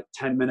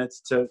 10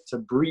 minutes to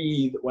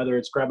breathe, whether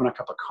it's grabbing a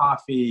cup of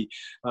coffee,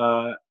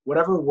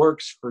 whatever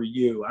works for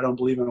you. I don't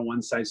believe in a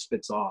one size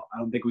fits all. I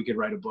don't think we could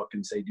write a book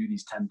and say, do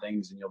these 10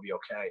 things and you'll be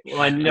okay.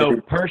 Well, I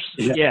know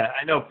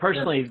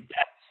personally,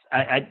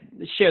 I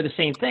share the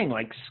same thing.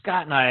 Like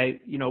Scott and I,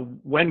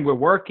 when we're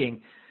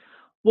working,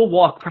 we'll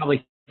walk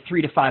probably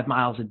 3 to 5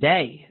 miles a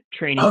day,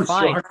 training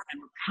fine, and we're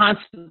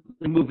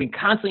constantly moving,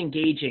 constantly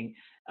engaging.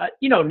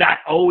 Not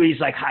always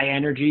like high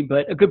energy,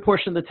 but a good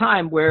portion of the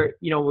time where,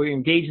 we're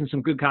engaged in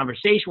some good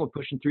conversation. We're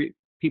pushing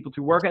people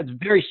through workouts.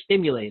 It's very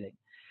stimulating.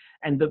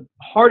 And the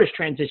hardest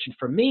transition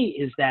for me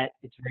is that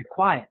it's very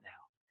quiet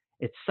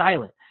now. It's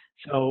silent.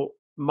 So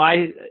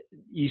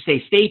you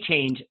say state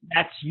change,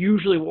 that's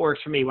usually what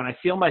works for me. When I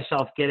feel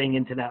myself getting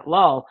into that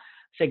lull,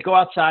 say, go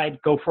outside,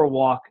 go for a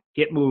walk,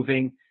 get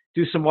moving,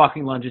 do some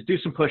walking lunges, do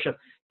some push-ups.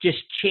 Just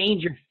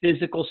change your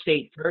physical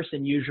state first,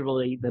 and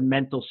usually the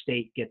mental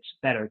state gets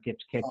better,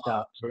 gets kicked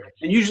up.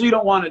 And usually you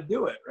don't want to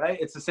do it, right?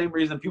 It's the same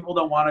reason people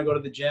don't want to go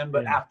to the gym,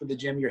 but after the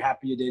gym, you're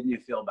happy you did and you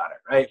feel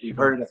better, right? You've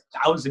heard it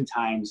 1,000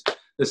 times.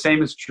 The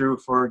same is true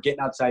for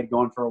getting outside,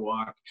 going for a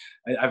walk.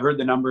 I've heard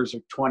the numbers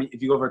of 20.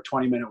 If you go for a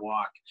 20-minute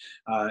walk,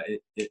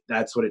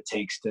 that's what it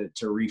takes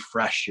to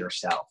refresh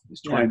yourself.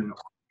 It's 20 minute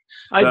walk.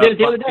 I did it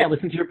the other day. I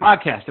listened to your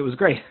podcast. It was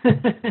great.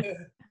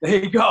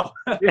 There you go.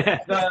 Yeah.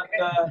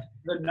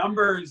 The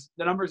numbers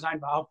on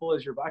how full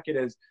is your bucket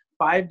is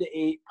 5 to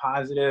 8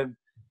 positive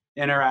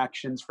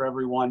interactions for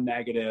every 1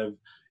 negative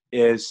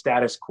is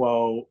status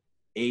quo.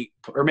 3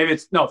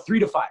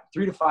 to 5.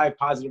 3 to 5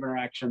 positive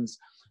interactions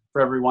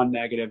for every 1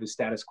 negative is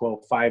status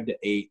quo. 5 to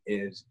 8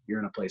 is you're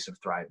in a place of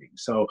thriving.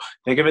 So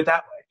think of it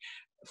that way.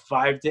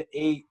 5 to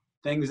 8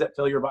 things that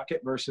fill your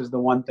bucket versus the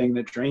one thing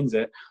that drains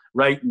it.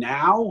 Right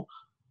now,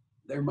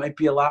 there might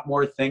be a lot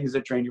more things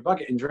that drain your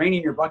bucket, and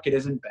draining your bucket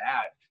isn't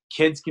bad.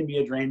 Kids can be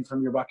a drain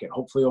from your bucket.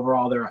 Hopefully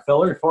overall they're a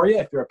filler for you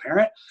if you're a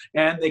parent,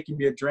 and they can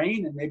be a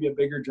drain, and maybe a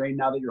bigger drain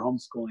now that you're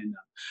homeschooling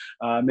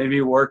them.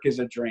 Maybe work is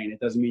a drain. It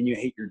doesn't mean you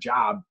hate your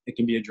job. It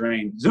can be a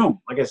drain. Zoom,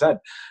 like I said,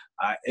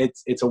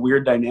 it's a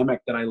weird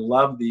dynamic that I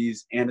love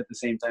these, and at the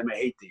same time I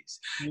hate these.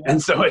 Yeah.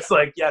 And so it's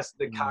like, yes,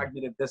 the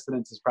cognitive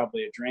dissonance is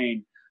probably a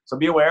drain. So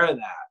be aware of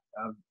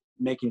that,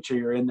 making sure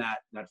you're in that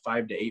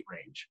 5 to 8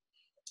 range.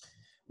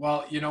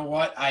 Well, you know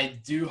what? I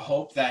do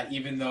hope that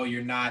even though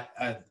you're not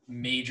a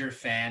major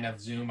fan of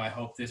Zoom, I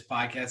hope this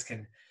podcast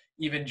can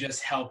even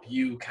just help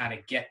you kind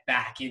of get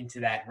back into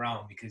that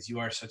realm, because you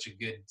are such a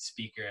good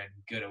speaker and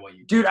good at what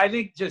you do. Dude, I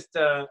think just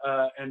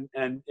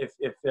and if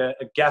a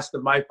guest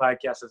of my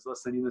podcast is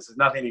listening, this is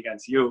nothing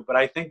against you, but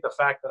I think the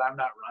fact that I'm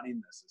not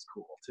running this is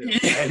cool too.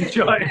 I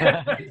enjoy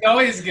it. It's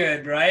always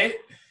good, right?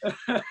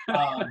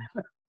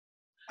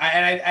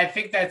 I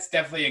think that's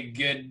definitely a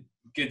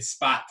good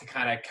spot to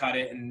kind of cut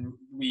it, and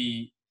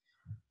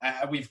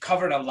we've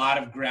covered a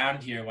lot of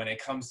ground here when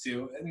it comes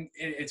to, and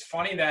it's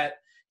funny that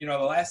the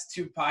last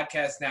 2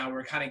 podcasts now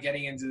we're kind of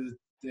getting into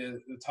the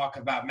talk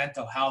about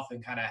mental health,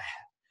 and kind of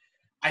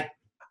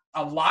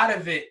a lot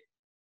of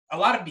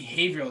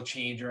behavioral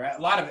change, or a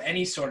lot of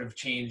any sort of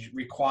change,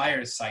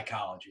 requires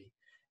psychology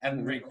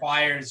and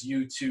requires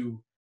you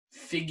to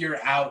figure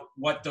out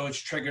what those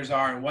triggers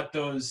are and what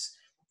those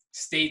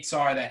states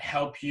are that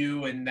help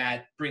you and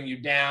that bring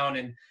you down.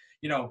 And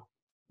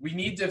we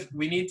need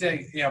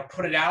to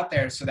put it out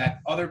there so that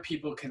other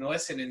people can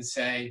listen and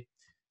say,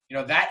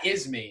 that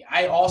is me.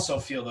 I also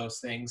feel those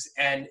things,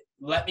 and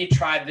let me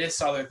try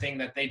this other thing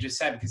that they just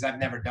said, because I've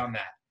never done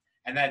that.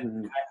 And that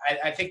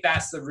I think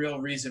that's the real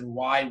reason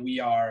why we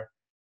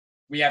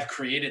have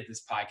created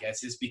this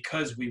podcast, is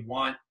because we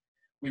want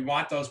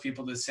those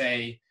people to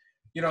say,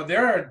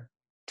 there are a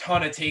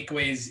ton of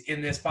takeaways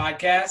in this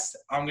podcast.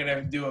 I'm going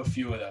to do a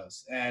few of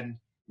those. And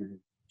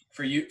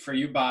for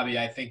you, Bobby,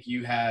 I think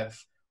you have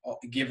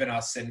given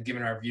us and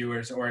given our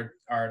viewers or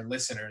our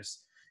listeners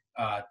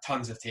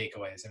tons of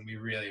takeaways, and we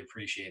really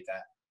appreciate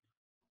that.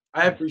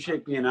 I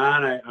appreciate being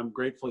on. I'm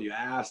grateful you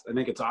asked. I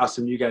think it's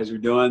awesome you guys are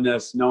doing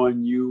this.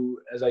 Knowing you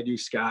as I do,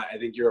 Scott, I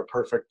think you're a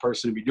perfect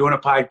person to be doing a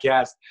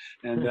podcast.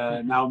 And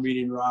now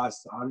meeting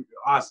Ross,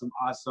 awesome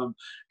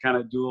kind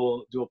of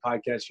dual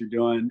podcast you're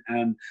doing.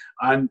 And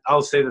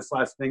I'll say this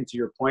last thing to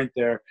your point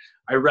there.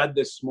 I read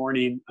this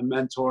morning, a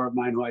mentor of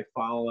mine who I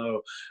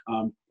follow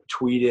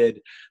tweeted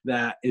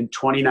that in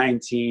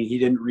 2019, he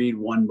didn't read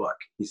one book.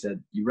 He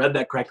said, you read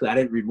that correctly. I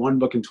didn't read one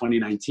book in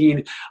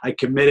 2019. I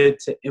committed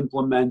to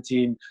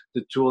implementing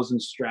the tools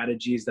and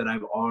strategies that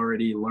I've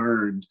already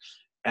learned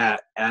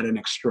at an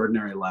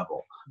extraordinary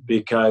level.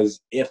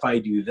 Because if I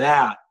do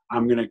that,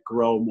 I'm going to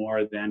grow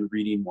more than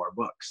reading more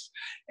books.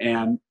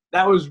 And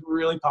that was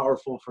really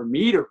powerful for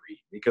me to read,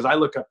 because I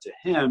look up to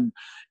him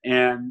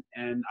and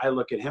I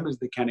look at him as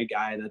the kind of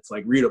guy that's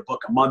like, read a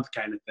book a month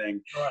kind of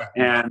thing. Sure.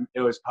 And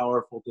it was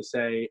powerful to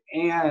say,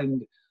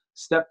 and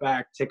step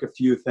back, take a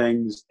few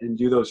things and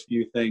do those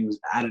few things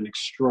at an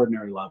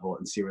extraordinary level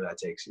and see where that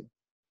takes you.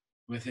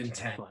 With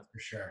intent, for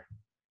sure.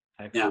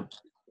 Excellent. Yeah.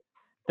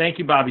 Thank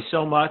you, Bobby,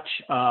 so much.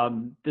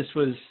 This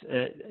was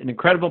an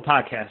incredible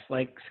podcast.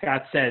 Like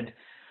Scott said,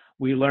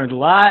 we learned a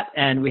lot,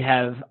 and we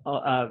have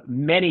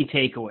many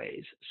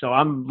takeaways. So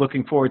I'm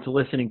looking forward to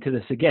listening to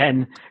this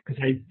again,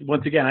 because I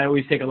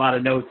always take a lot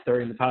of notes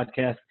during the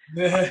podcast.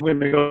 I'm going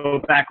to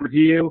go back with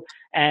you.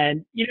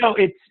 And,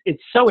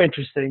 it's so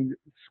interesting.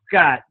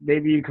 Scott,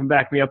 maybe you can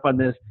back me up on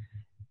this.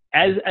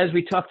 As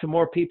we talk to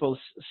more people,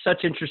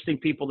 such interesting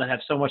people that have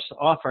so much to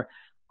offer,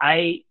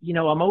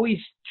 I'm always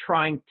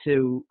trying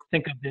to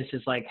think of this as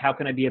like, how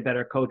can I be a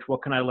better coach?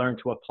 What can I learn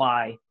to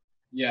apply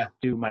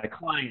to my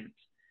clients?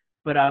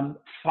 But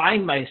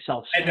find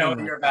myself saying, I know what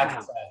you're about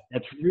to say.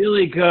 That's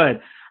really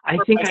good. I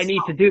think I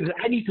need to do this.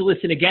 I need to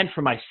listen again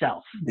for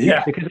myself.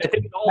 Yeah. Because I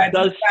think it all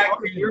does start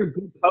with you're a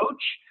good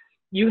coach.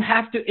 You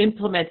have to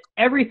implement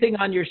everything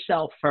on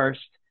yourself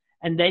first,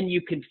 and then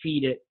you can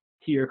feed it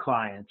to your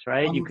clients,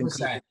 right? 100%. You can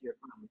feed it to your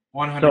clients.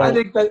 100%. I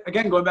think that,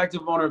 again, going back to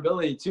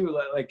vulnerability too,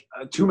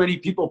 too many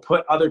people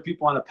put other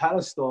people on a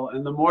pedestal,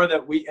 and the more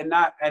that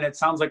and it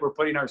sounds like we're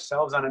putting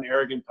ourselves on an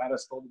arrogant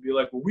pedestal to be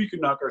like, well, we can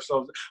knock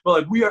ourselves, but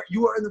like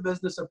you are in the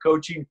business of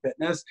coaching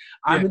fitness.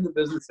 I'm in the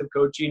business of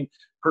coaching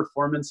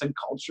performance and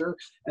culture.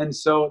 And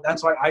so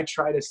that's why I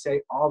try to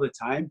say all the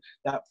time,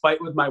 that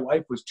fight with my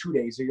wife was 2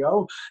 days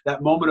ago.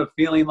 That moment of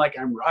feeling like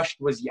I'm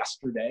rushed was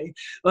yesterday.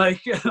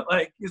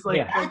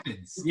 It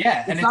happens.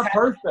 Yeah. It's not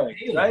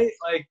perfect, right?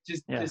 Like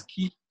just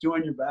keep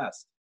doing your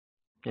best.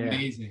 Yeah.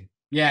 Amazing.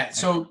 Yeah.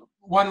 So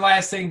one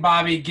last thing,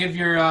 Bobby, give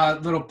your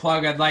little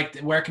plug.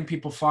 Where can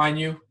people find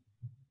you?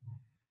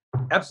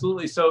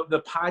 Absolutely. So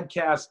the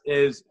podcast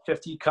is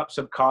 50 Cups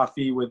of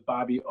Coffee with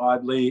Bobby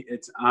Audley.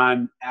 It's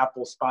on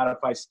Apple,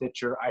 Spotify,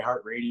 Stitcher,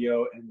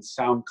 iHeartRadio, and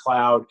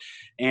SoundCloud.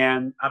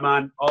 And I'm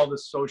on all the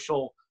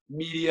social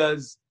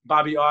medias,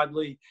 Bobby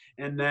Audley.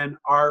 And then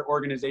our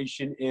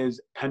organization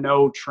is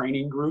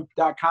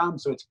PenneauTrainingGroup.com.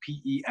 So it's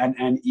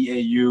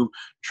PENNEAU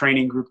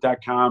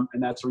traininggroup.com.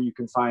 And that's where you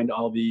can find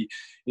all the,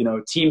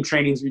 team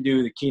trainings we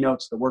do, the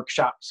keynotes, the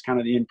workshops, kind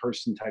of the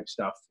in-person type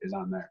stuff is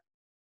on there.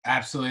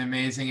 Absolutely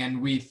amazing.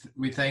 And we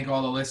thank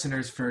all the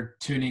listeners for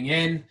tuning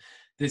in.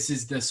 This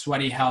is the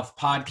Sweaty Health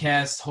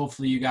Podcast.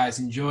 Hopefully you guys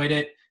enjoyed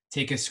it.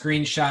 Take a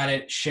screenshot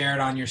it, share it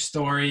on your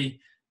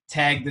story,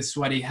 tag the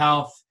Sweaty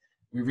Health.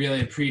 We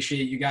really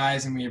appreciate you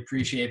guys, and we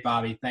appreciate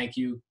Bobby. Thank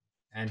you,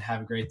 and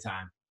have a great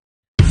time.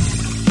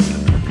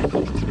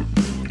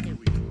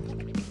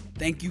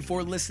 Thank you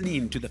for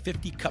listening to the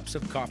 50 Cups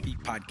of Coffee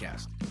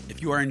podcast.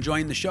 If you are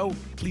enjoying the show,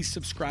 please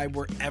subscribe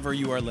wherever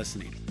you are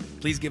listening.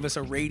 Please give us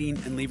a rating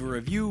and leave a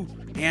review,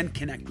 and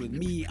connect with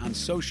me on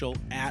social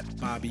at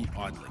Bobby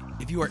Audley.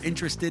 If you are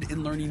interested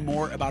in learning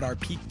more about our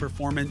peak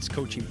performance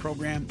coaching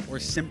program, or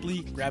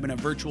simply grabbing a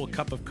virtual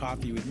cup of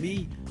coffee with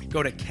me,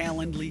 go to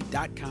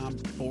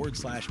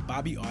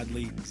calendly.com/Bobby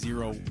Audley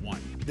 01.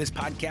 This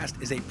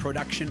podcast is a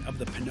production of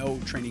the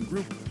Pinot Training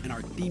Group, and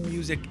our theme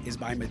music is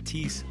by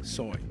Matisse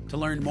Soy. To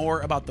learn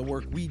more about the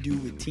work we do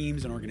with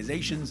teams and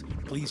organizations,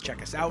 please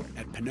check us out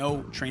at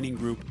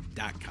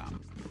PinotTrainingGroup.com.